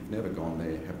way to if you've never gone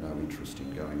there, have no interest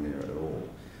in going there at all.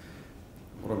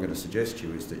 what I'm going to suggest to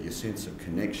you is that your sense of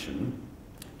connection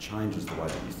changes the way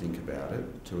that you think about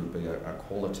it to be a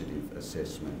qualitative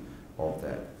assessment of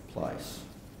that place.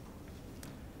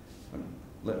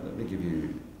 Let me give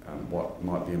you what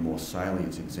might be a more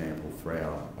salient example for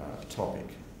our topic.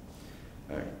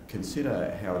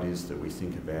 Consider how it is that we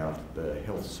think about the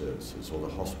health services or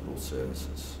the hospital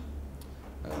services.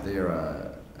 They're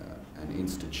an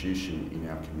institution in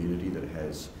our community that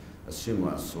has a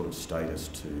similar sort of status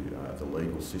to the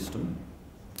legal system.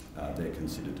 They're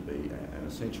considered to be an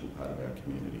essential part of our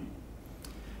community.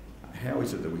 How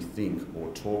is it that we think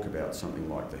or talk about something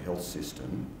like the health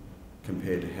system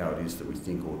compared to how it is that we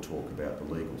think or talk about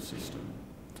the legal system?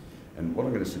 And what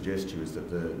I'm going to suggest to you is that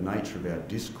the nature of our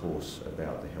discourse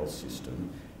about the health system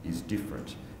is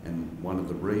different. And one of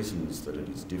the reasons that it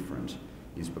is different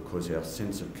is because our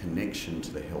sense of connection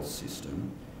to the health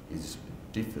system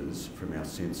differs from our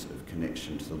sense of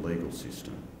connection to the legal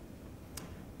system.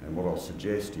 And what I'll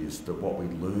suggest is that what we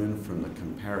learn from the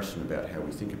comparison about how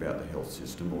we think about the health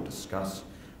system or discuss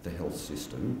the health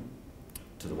system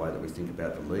to the way that we think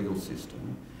about the legal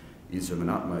system is of an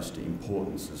utmost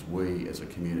importance as we as a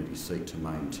community seek to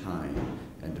maintain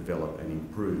and develop and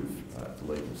improve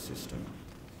the legal system.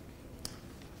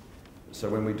 So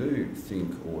when we do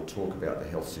think or talk about the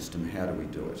health system, how do we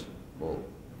do it? Well,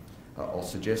 I'll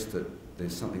suggest that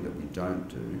there's something that we don't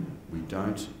do. We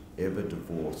don't ever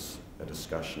divorce a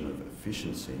discussion of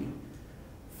efficiency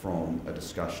from a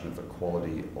discussion of the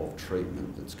quality of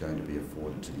treatment that's going to be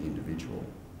afforded to the individual.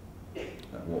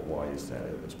 Why is that?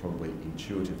 It's probably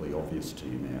intuitively obvious to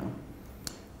you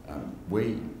now.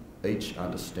 We each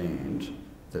understand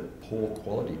that poor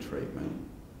quality treatment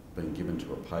being given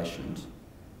to a patient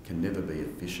can never be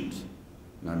efficient,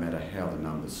 no matter how the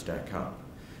numbers stack up.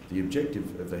 The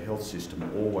objective of the health system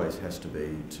always has to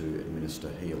be to administer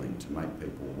healing, to make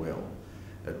people well.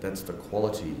 That's the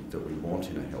quality that we want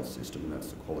in a health system, and that's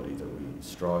the quality that we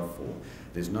strive for.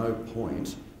 There's no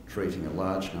point treating a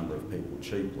large number of people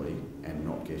cheaply and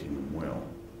not getting them well.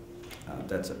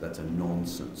 That's a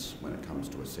nonsense when it comes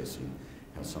to assessing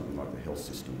how something like the health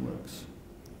system works.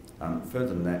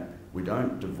 Further than that, we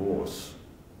don't divorce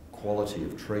quality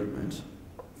of treatment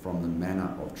from the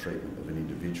manner of treatment of an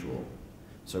individual.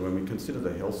 So when we consider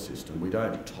the health system, we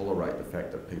don't tolerate the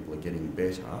fact that people are getting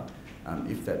better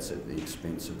if that's at the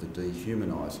expense of the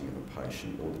dehumanising of a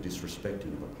patient or the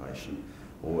disrespecting of a patient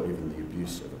or even the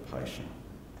abuse of a patient.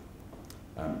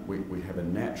 We have a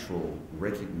natural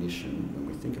recognition when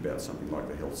we think about something like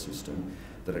the health system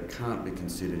that it can't be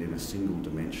considered in a single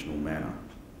dimensional manner.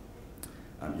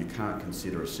 You can't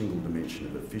consider a single dimension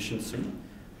of efficiency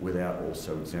without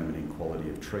also examining quality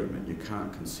of treatment. You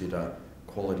can't consider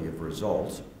quality of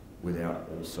result without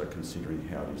also considering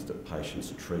how it is that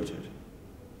patients are treated.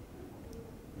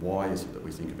 Why is it that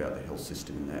we think about the health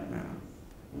system in that manner?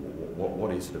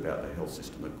 What is it about the health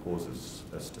system that causes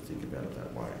us to think about it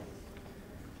that way?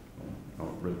 I'll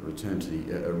return to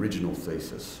the original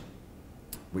thesis.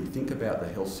 We think about the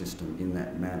health system in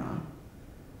that manner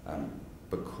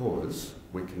because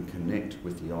we can connect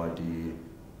with the idea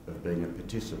of being a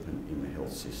participant in the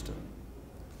health system.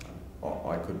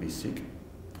 I could be sick.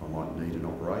 I might need an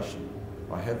operation.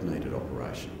 I have needed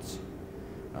operations.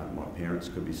 My parents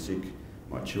could be sick.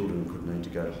 My children could need to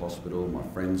go to hospital. My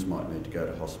friends might need to go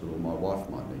to hospital. My wife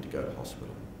might need to go to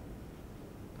hospital.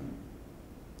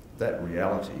 That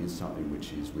reality is something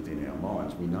which is within our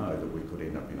minds. We know that we could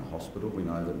end up in a hospital. We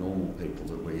know that normal people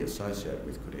that we associate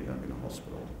with could end up in a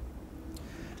hospital.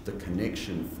 The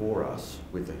connection for us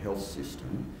with the health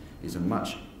system is a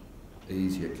much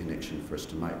easier connection for us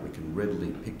to make. We can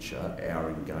readily picture our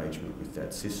engagement with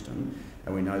that system,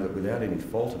 and we know that without any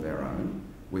fault of our own,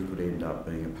 we could end up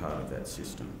being a part of that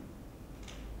system.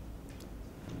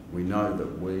 We know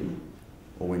that we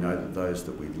know that those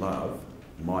that we love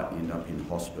might end up in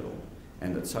hospital,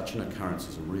 and that such an occurrence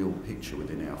is a real picture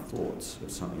within our thoughts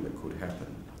of something that could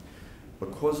happen.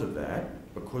 Because of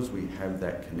that, because we have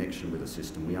that connection with the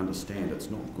system, we understand it's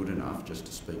not good enough just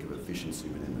to speak of efficiency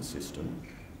within the system.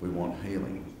 We want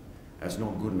healing. It's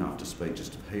not good enough to speak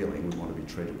just of healing. We want to be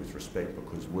treated with respect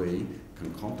because we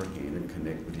can comprehend and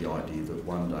connect with the idea that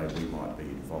one day we might be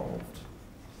involved.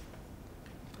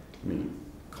 Let me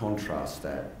contrast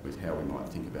that with how we might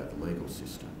think about the legal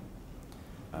system.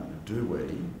 Do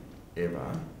we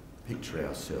ever picture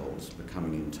ourselves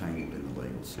becoming entangled in the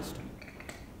legal system?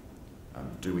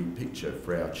 Do we picture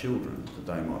for our children that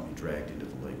they might be dragged into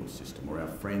the legal system, or our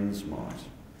friends might,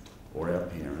 or our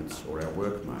parents, or our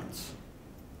workmates?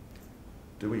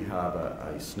 Do we harbour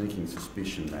a sneaking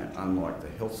suspicion that, unlike the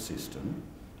health system,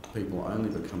 people only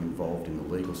become involved in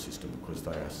the legal system because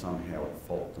they are somehow at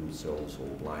fault themselves or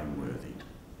blameworthy?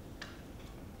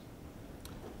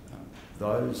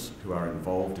 those who are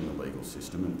involved in the legal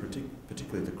system, and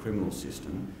particularly the criminal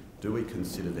system, do we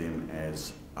consider them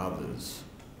as others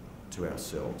to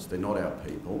ourselves? They're not our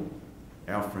people.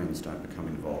 Our friends don't become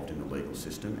involved in the legal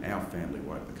system. Our family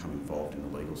won't become involved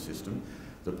in the legal system.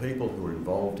 The people who are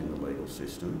involved in the legal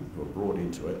system, who are brought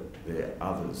into it, they're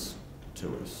others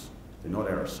to us. They're not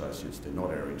our associates, they're not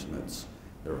our intimates,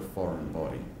 they're a foreign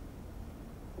body.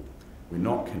 We're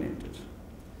not connected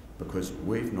because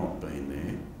we've not been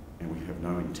there and we have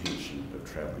no intention of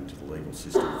travelling to the legal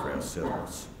system for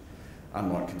ourselves.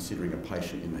 Unlike considering a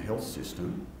patient in the health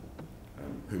system,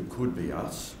 who could be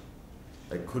us,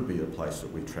 they could be the place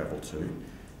that we travel to,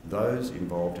 those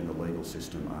involved in the legal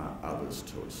system are others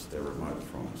to us, they're remote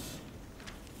from us.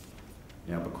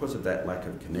 Now, because of that lack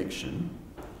of connection,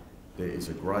 there is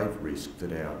a grave risk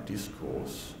that our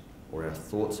discourse or our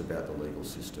thoughts about the legal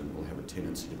system will have a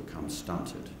tendency to become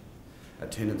stunted, a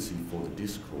tendency for the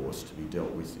discourse to be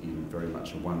dealt with in very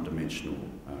much a one-dimensional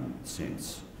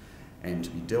sense, and to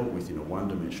be dealt with in a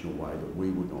one-dimensional way that we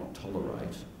would not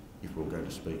tolerate if we were going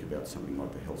to speak about something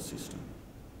like the health system.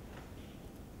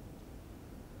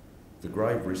 The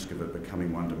grave risk of it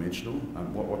becoming one-dimensional,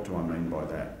 what do I mean by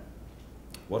that?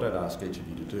 What I'd ask each of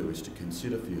you to do is to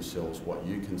consider for yourselves what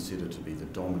you consider to be the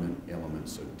dominant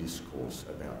elements of discourse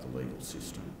about the legal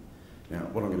system. Now,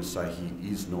 what I'm going to say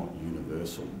here is not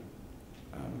universal.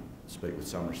 Speak with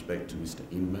some respect to Mr.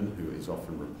 Inman, who is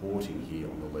often reporting here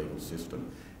on the legal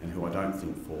system and who I don't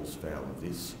think falls foul of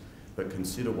this, but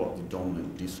consider what the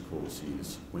dominant discourse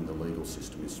is when the legal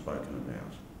system is spoken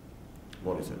about.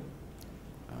 What is it?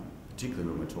 Particularly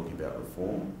when we're talking about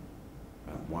reform.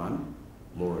 1,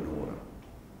 law and order.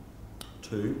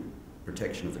 2,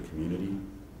 protection of the community.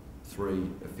 3,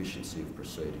 efficiency of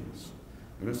proceedings.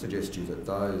 I'm going to suggest to you that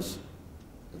those,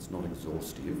 it's not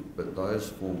exhaustive, but those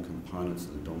form components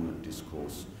of the dominant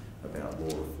discourse about law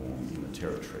reform in the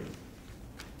territory.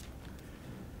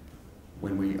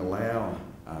 When we allow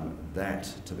that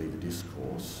to be the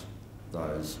discourse,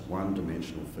 those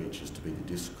one-dimensional features to be the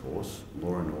discourse,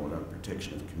 law and order,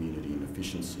 protection of the community and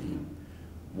efficiency,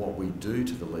 what we do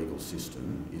to the legal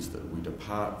system is that we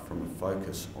depart from a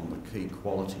focus on the key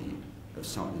quality of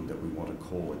something that we want to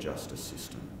call a justice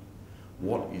system.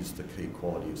 What is the key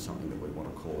quality of something that we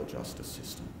want to call a justice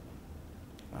system?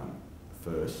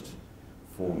 First,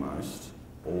 foremost,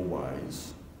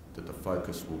 always, that the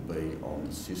focus will be on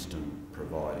the system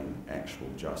providing actual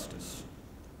justice.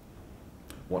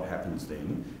 What happens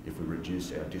then if we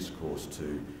reduce our discourse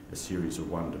to a series of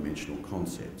one-dimensional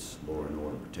concepts, law and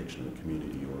order, protection of the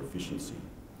community or efficiency?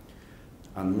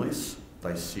 Unless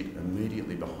they sit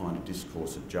immediately behind a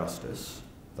discourse of justice,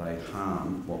 they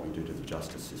harm what we do to the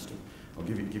justice system. I'll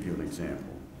give you an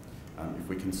example. If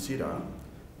we consider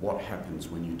what happens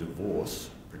when you divorce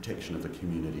protection of the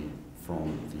community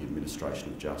from the administration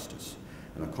of justice.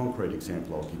 And a concrete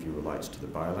example I'll give you relates to the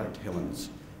Bail Act. Helen's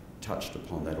touched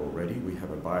upon that already. We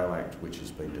have a Bail Act which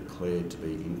has been declared to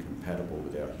be incompatible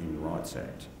with our Human Rights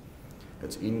Act.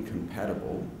 It's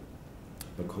incompatible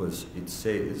because it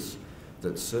says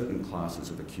that certain classes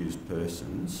of accused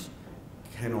persons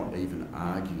cannot even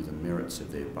argue the merits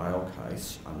of their bail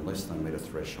case unless they meet a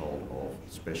threshold of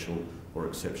special or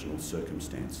exceptional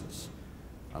circumstances.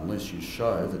 Unless you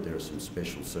show that there are some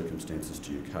special circumstances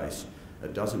to your case,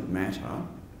 it doesn't matter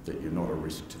that you're not a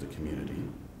risk to the community.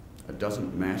 It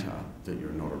doesn't matter that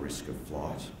you're not a risk of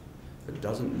flight. It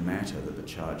doesn't matter that the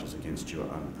charges against you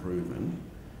are unproven.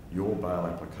 Your bail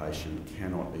application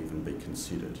cannot even be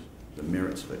considered. The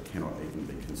merits of it cannot even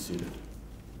be considered.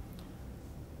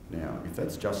 Now, if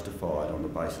that's justified on the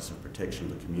basis of protection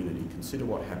of the community, consider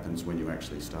what happens when you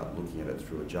actually start looking at it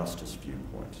through a justice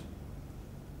viewpoint.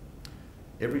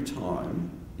 Every time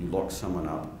you lock someone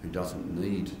up who doesn't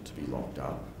need to be locked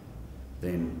up,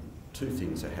 then 2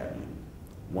 things are happening.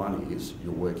 One is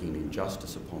you're working an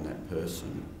injustice upon that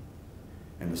person,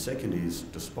 and the second is,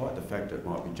 despite the fact that it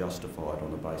might be justified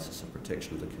on the basis of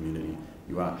protection of the community,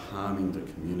 you are harming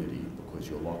the community because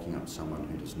you're locking up someone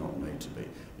who does not need to be.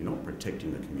 You're not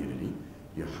protecting the community,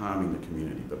 you're harming the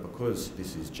community. But because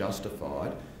this is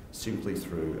justified simply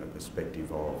through a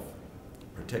perspective of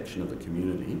protection of the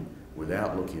community,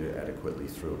 without looking at it adequately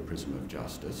through a prism of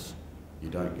justice, you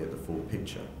don't get the full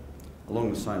picture.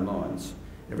 Along the same lines,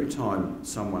 every time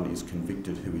someone is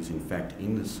convicted who is in fact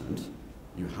innocent,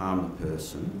 you harm the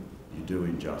person, you do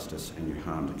injustice, and you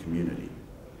harm the community.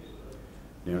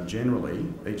 Now, generally,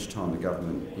 each time the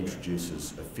government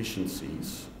introduces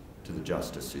efficiencies to the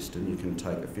justice system, you can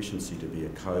take efficiency to be a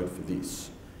code for this,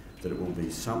 that it will be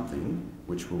something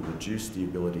which will reduce the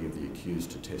ability of the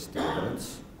accused to test the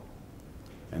evidence,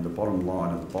 And the bottom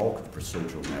line of the bulk of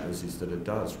procedural matters is that it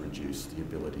does reduce the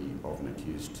ability of an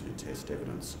accused to test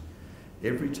evidence.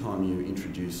 Every time you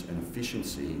introduce an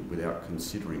efficiency without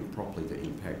considering properly the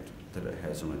impact that it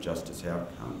has on a justice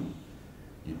outcome,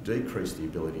 you decrease the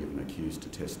ability of an accused to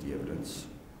test the evidence,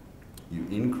 you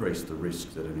increase the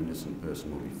risk that an innocent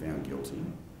person will be found guilty,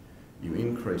 you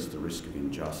increase the risk of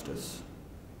injustice,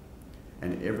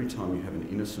 and every time you have an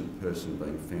innocent person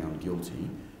being found guilty,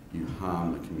 you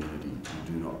harm the community,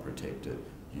 you do not protect it,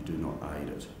 you do not aid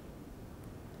it.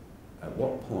 At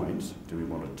what point do we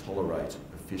want to tolerate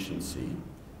efficiency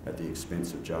at the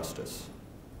expense of justice?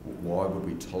 Why would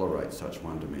we tolerate such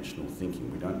one-dimensional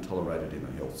thinking? We don't tolerate it in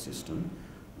the health system.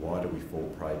 Why do we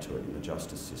fall prey to it in the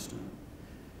justice system?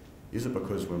 Is it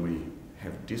because when we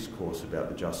have discourse about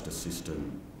the justice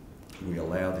system, we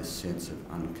allow this sense of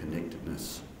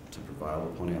unconnectedness to prevail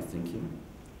upon our thinking?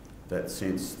 That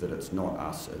sense that it's not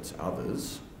us, it's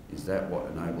others, is that what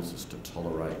enables us to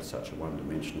tolerate such a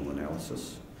one-dimensional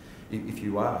analysis? If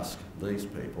you ask these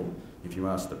people, if you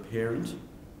ask the parent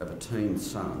of a teen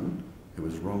son who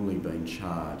has wrongly been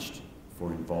charged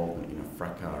for involvement in a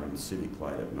fracas in civic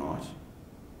late at night,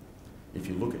 if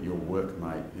you look at your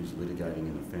workmate who's litigating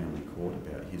in the family court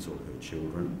about his or her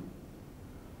children,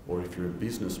 or if you're a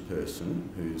business person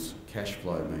whose cash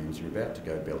flow means you're about to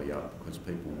go belly up because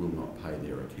people will not pay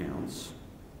their accounts,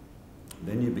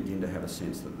 then you begin to have a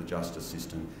sense that the justice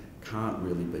system can't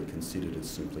really be considered as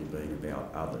simply being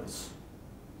about others.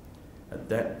 At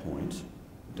that point,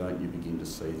 don't you begin to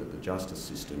see that the justice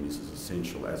system is as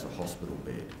essential as a hospital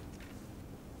bed?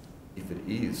 If it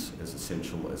is as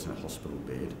essential as a hospital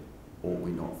bed, ought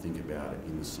we not think about it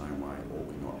in the same way? Ought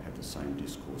we not have the same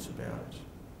discourse about it?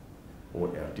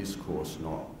 Ought our discourse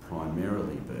not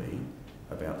primarily be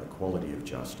about the quality of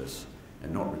justice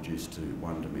and not reduced to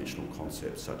one-dimensional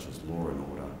concepts such as law and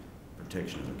order,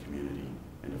 protection of the community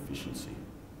and efficiency?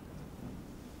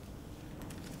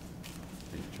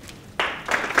 Thank you, John.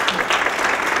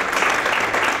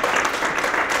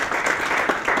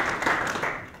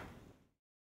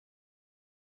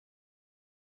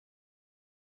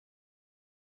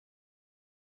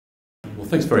 Well,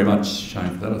 thanks very much,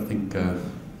 Shane, for that. I think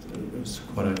it was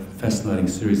quite a fascinating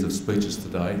series of speeches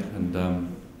today, and I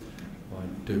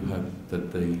do hope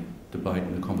that the debate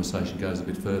and the conversation goes a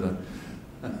bit further.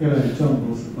 G'day, John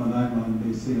Wilson, my name.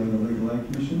 I'm the CEO of the Legal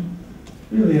Aid Commission.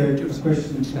 Really a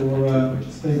question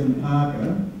for Stephen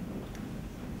Parker.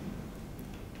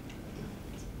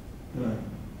 G'day.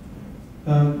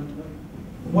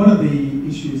 One of the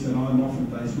issues that I'm often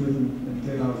faced with, and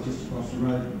indeed I was just across the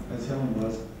road as Helen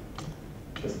was,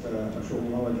 just a short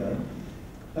while ago.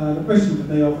 The question to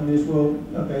me often is, well,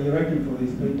 okay, you're acting for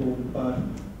these people, but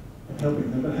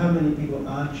helping them, but how many people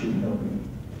aren't you helping?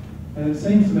 And it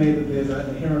seems to me that there's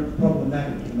an inherent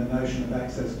problematic in the notion of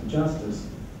access to justice,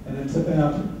 and it's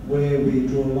about where we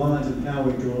draw lines and how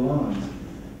we draw lines.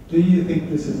 Do you think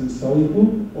this is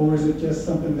insoluble, or is it just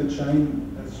something that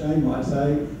Shane, as Shane might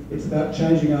say, it's about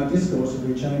changing our discourse? If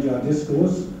we change our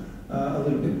discourse a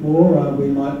little bit more, we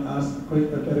might ask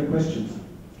better questions.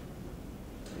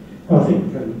 Well, I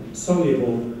think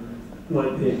soluble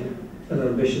might be an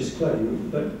ambitious claim,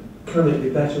 but can it be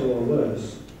better or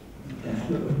worse?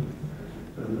 Definitely.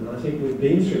 And I think we've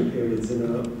been through periods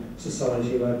in our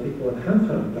society where people have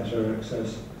had better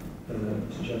access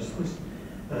to justice.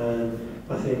 And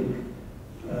I think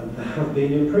there have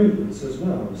been improvements as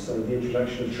well. So the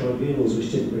introduction of tribunals,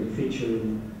 which didn't really feature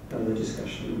in the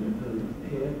discussion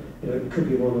here, it could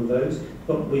be one of those.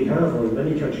 But we have, or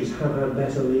many countries have had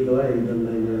better legal aid than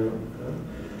they now have.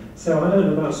 So I don't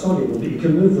know about soluble, but you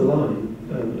can move the line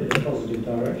in a positive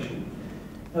direction.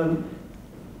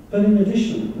 But in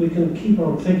addition, we can keep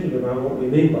on thinking about what we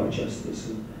mean by justice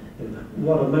and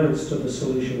what amounts to the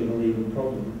solution of a legal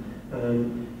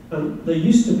problem. And there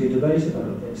used to be debate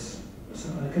about this. So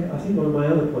I think one of my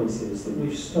other points is that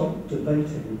we've stopped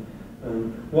debating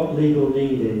what legal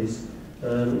need is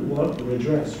and what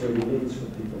redress really means for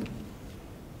people.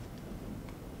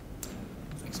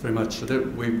 Thanks very much.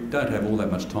 We don't have all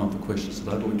that much time for questions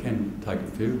today, but we can take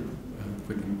a few. If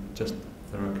we can just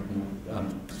throw a couple more.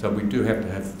 So we do have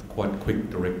to have quite quick,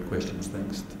 direct questions.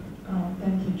 Thanks.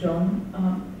 Thank you,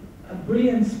 John.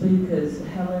 Brilliant speakers.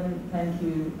 Helen, thank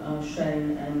you,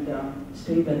 Shane and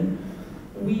Stephen.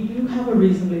 We do have a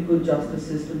reasonably good justice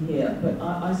system here, but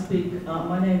I speak,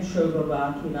 my name is Shobha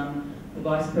Vakil, I'm the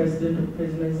Vice President of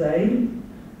Prisoners Aid.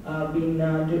 I've been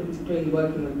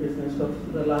working with prisoners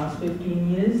for the last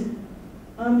 15 years.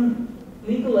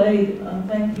 Legal aid,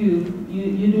 thank you.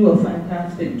 You do a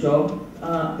fantastic job.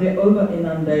 They're over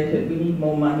inundated. We need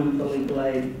more money for legal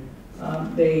aid.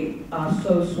 They are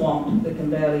so swamped they can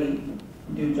barely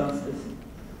do justice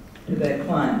to their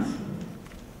clients.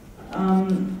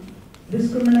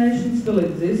 Discrimination still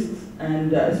exists,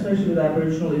 and especially with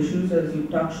Aboriginal issues, as you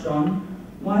touched on.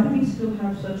 Why do we still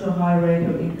have such a high rate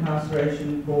of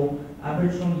incarceration for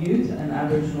Aboriginal youth and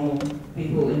Aboriginal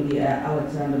people in the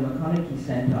Alexander McConaughey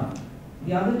Centre?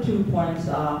 The other 2 points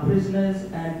are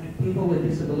prisoners and people with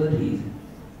disabilities,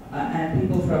 and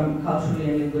people from culturally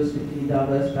and linguistically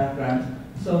diverse backgrounds.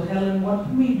 So Helen, what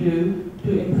can we do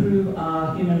to improve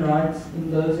our human rights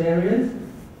in those areas?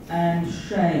 And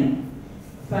Shane,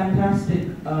 fantastic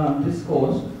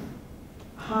discourse.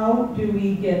 How do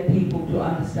we get people to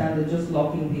understand that just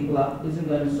locking people up isn't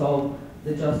going to solve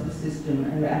the justice system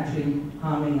and actually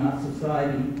harming our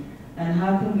society? And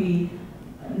how can we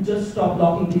just stop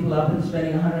locking people up and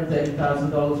spending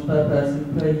 $130,000 per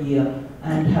person per year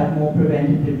and have more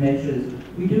preventative measures?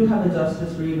 We do have a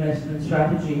justice reinvestment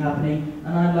strategy happening,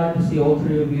 and I'd like to see all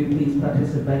 3 of you please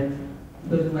participate.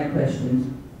 Those are my questions.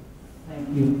 Thank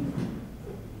you.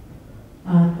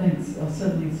 Thanks. I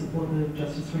certainly support the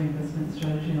Justice Reinvestment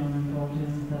Strategy. I'm involved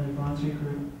in that advisory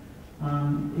group.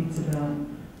 It's about,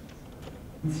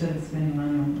 instead of spending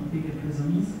money on bigger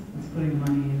prisons, it's putting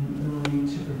money in early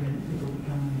to prevent people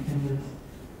becoming offenders.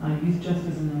 Youth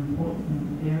justice is an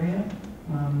important area.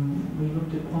 We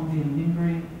looked at Pompey and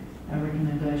Binbury. Our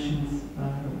recommendations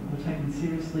were taken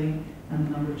seriously, and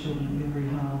the number of children at Binbury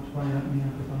halved by opening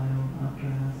up a bail after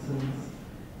our service.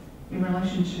 In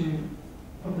relation to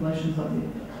populations like the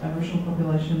Aboriginal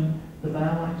population, the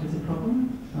Bail Act is a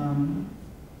problem.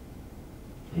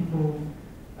 People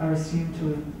are assumed to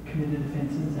have committed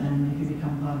offences, and if you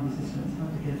become part of the system, it's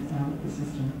hard to get out of the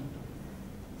system.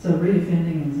 So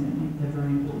reoffending is a very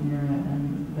important area,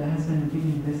 and there has been a big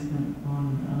investment on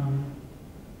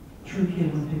true care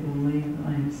when people leave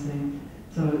AMC.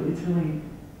 So it's really,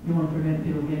 you want to prevent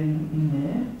people getting in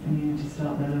there, and you need to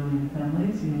start that early in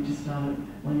families. You need to start it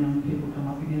when young people come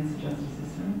up against the justice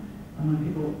system, and when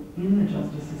people in the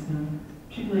justice system,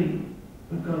 particularly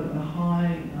we've got a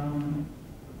high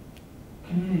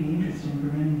community interest in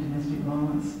preventing domestic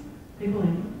violence. People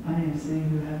in AMC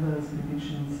who have those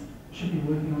convictions should be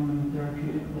working on them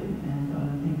therapeutically, and I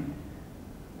don't think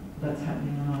that's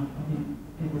happening enough. I think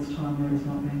people's time there is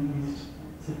not being used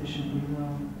sufficiently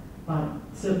well. But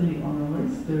certainly on the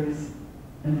list, there is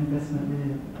an investment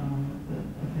there that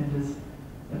offenders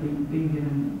are being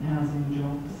given housing,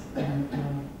 jobs, and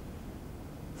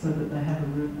so that they have a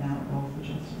route out of the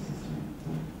justice system.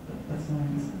 So that's my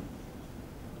answer.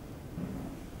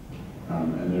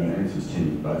 And there are answers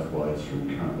tending both ways from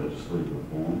current legislative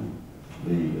reform.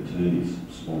 The attorneys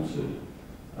sponsored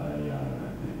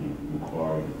an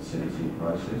inquiry into the sentencing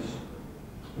process,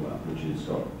 which has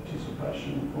got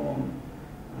participation from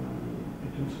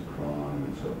victims of crime,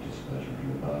 it's got participation from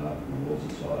the bar, from the Law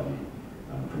Society,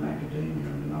 from academia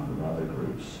and a number of other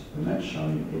groups. And that's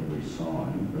showing every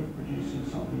sign of producing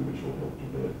something which will help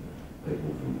divert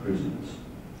people from prisons.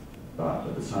 But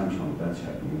at the same time that's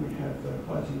happening, we have the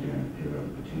closing down of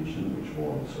periodic detention, which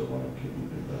was a way of keeping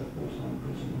people out of full-time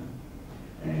prison,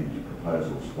 and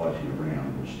proposals floating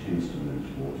around which tends to move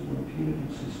towards more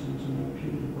punitive systems and more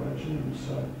punitive regimes.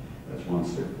 So that's one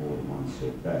step forward and one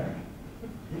step back.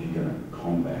 If you're going to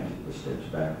combat the steps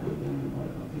backward, then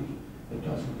I think it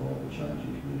does involve a change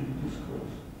in community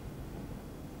discourse.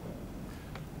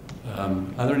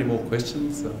 Are there any more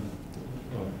questions?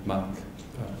 Mark?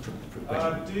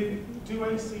 Do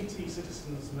ACT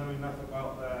citizens know enough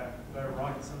about their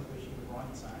rights under the Human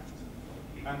Rights Act?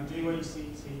 And do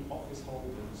ACT office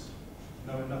holders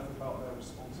know enough about their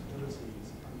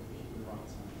responsibilities under the Human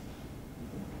Rights Act?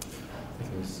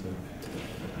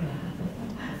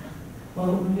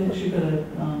 Well, we've actually got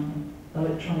an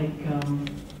electronic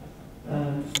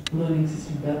learning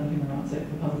system about the Human Rights Act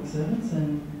for public servants,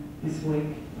 and this week,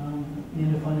 the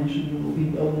end of financial year, will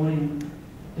be awarding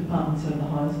departments who have the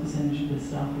highest percentage of their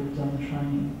staff who have done the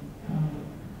training.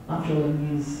 After 11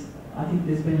 years, I think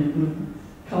there's been a good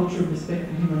culture of respect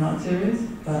for human rights areas,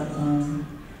 but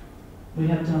we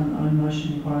have done own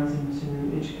motion inquiries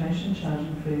into education,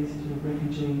 charging fees to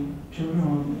refugee children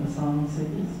or asylum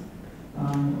seekers.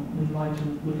 We'd like to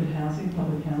look at housing,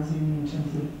 public housing, in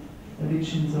terms of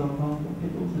evictions of vulnerable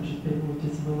people, such as people with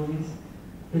disabilities.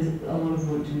 There's a lot of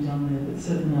work to be done there, but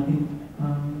certainly I think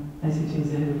ACT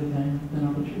is ahead of the game than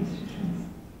other jurisdictions.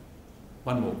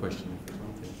 One more question, if there's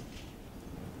one thing.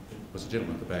 There's a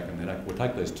gentleman at the back, and then we'll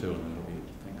take those two, and that'll be it.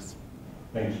 Thanks.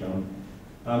 Thanks, John.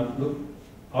 Look,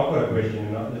 I've got a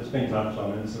question, and it's been touched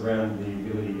on, and it's around the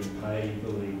ability to pay for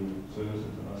legal services,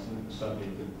 and I think the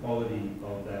subject of quality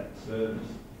of that service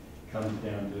comes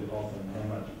down to often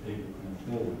how much people can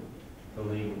afford for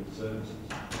legal services.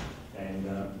 And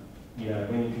you know,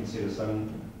 when you consider some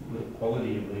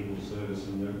quality of legal service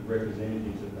and the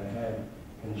representatives that they have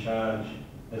can charge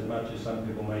as much as some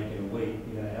people make in a week,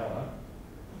 in an hour,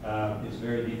 it's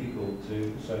very difficult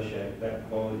to associate that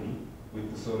quality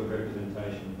with the sort of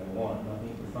representation they want. And I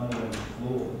think the fundamental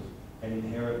flaws and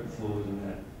inherent flaws in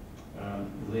that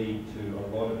lead to a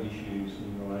lot of issues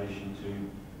in relation to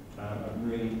a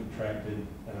really protracted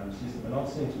system. And I've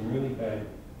seen some really bad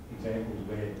examples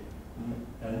where,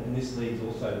 and this leads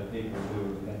also to people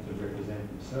who have had to represent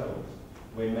themselves,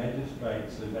 where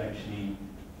magistrates have actually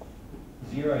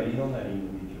zeroed in on that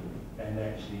individual and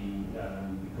actually,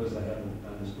 because they haven't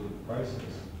understood the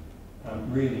process,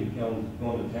 really gone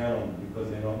to town on them because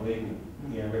they're not legal,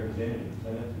 representatives.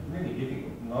 And it's really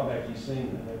difficult. And I've actually seen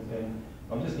that. And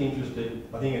I'm just interested,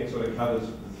 I think it sort of covers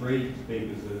the three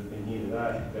speakers that have been here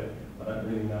today, but I don't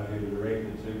really know who to direct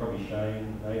it to, probably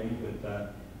Shane maybe,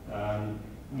 but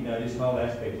this whole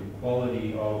aspect of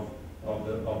quality of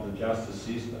the justice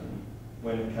system,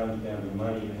 when it comes down to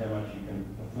money and how much you can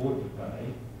afford to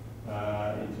pay,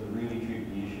 it's a really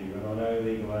tricky issue. And I know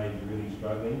legal aid is really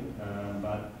struggling,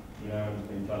 but it's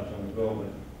been touched on as well.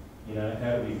 But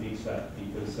how do we fix that?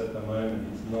 Because at the moment,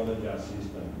 it's not a just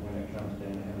system when it comes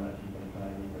down to how much you can pay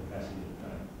and your capacity to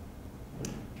pay.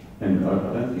 And I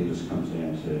don't think it just comes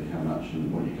down to how much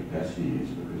and what your capacity is,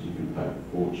 because you can pay a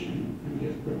fortune and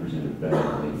get represented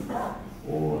badly,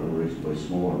 or a reasonably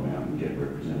small amount and get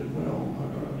represented well.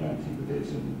 I don't think that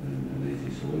there's an easy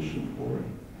solution for it.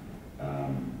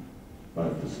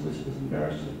 Both the solicitors and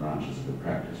barristers branches of the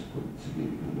practice put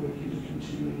significant work into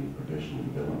continuing professional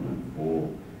development for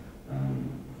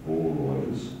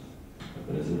lawyers,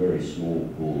 but there's a very small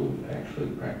pool of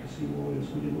actually practicing lawyers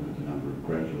when you look at the number of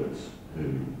graduates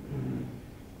who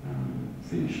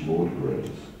finish law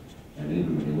degrees. And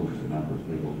even when you look at the number of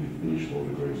people who finish law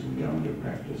degrees and go into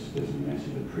practice, there's a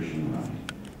massive attrition rate.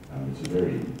 It's a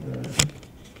very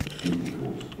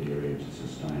difficult area to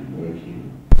sustain work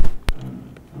in.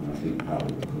 And I think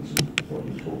partly because of what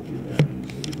you're talking about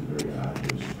is it is a very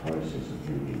arduous process of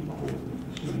bringing court and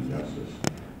pursuing justice.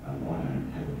 I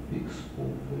don't have a fix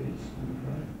for these, I'm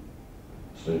afraid.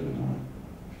 Stephen,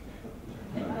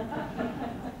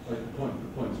 So the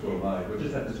point's well made. We'll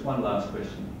just have this one last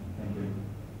question. Thank you.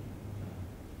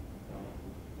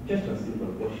 Just a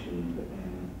simple question,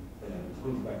 it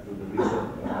goes back to the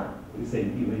recent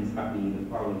events happening in the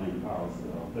Parliament House,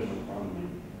 Federal Parliament.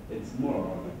 It's more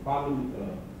about the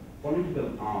political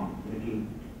arm making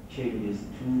changes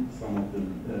to some of the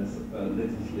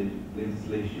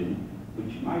legislation,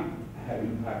 which might have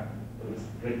impact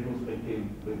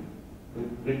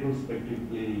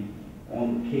retrospectively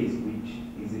on the case which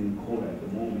is in court at the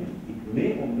moment. It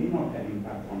may or may not have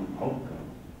impact on outcome,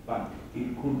 but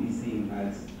it could be seen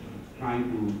as trying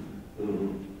to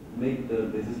make the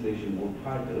legislation more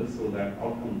tighter so that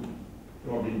outcome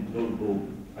probably don't go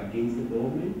against the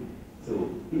government. So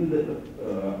in the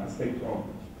aspect of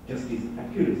justice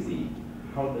accuracy,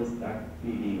 how does that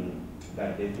fit in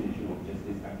that definition of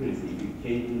justice accuracy? If you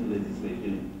change the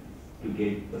legislation to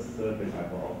get a certain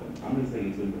type of outcome. I'm not saying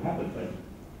it's going to happen, but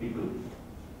it could.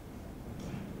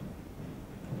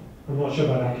 I'm not sure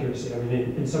about accuracy. I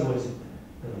mean, in some ways,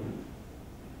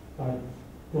 by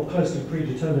more close to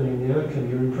predetermining the outcome,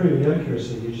 you're improving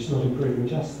accuracy, you're just not improving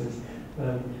justice.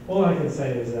 All I can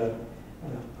say is that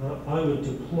I would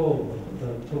deplore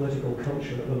the political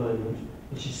culture at the moment,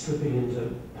 which is slipping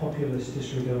into populist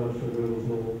disregard for rule of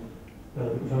law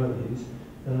values.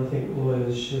 And I think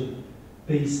lawyers should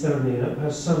be standing up,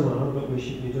 as some are, but we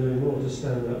should be doing more to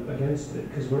stand up against it,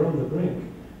 because we're on the brink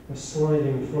of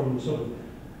sliding from sort of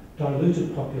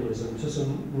diluted populism to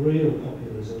some real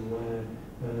populism where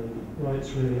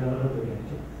rights really are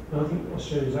abrogated. And I think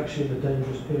Australia is actually in a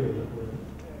dangerous period at the moment.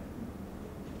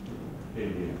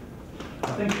 I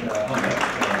think on that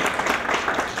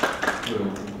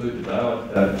we'll conclude today.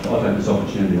 I'll take this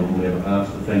opportunity on their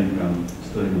behalf to thank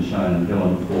Stephen, Shane and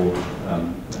Helen for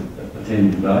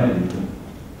attending today and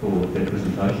for their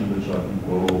presentation, which I think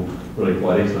were all really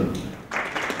quite excellent.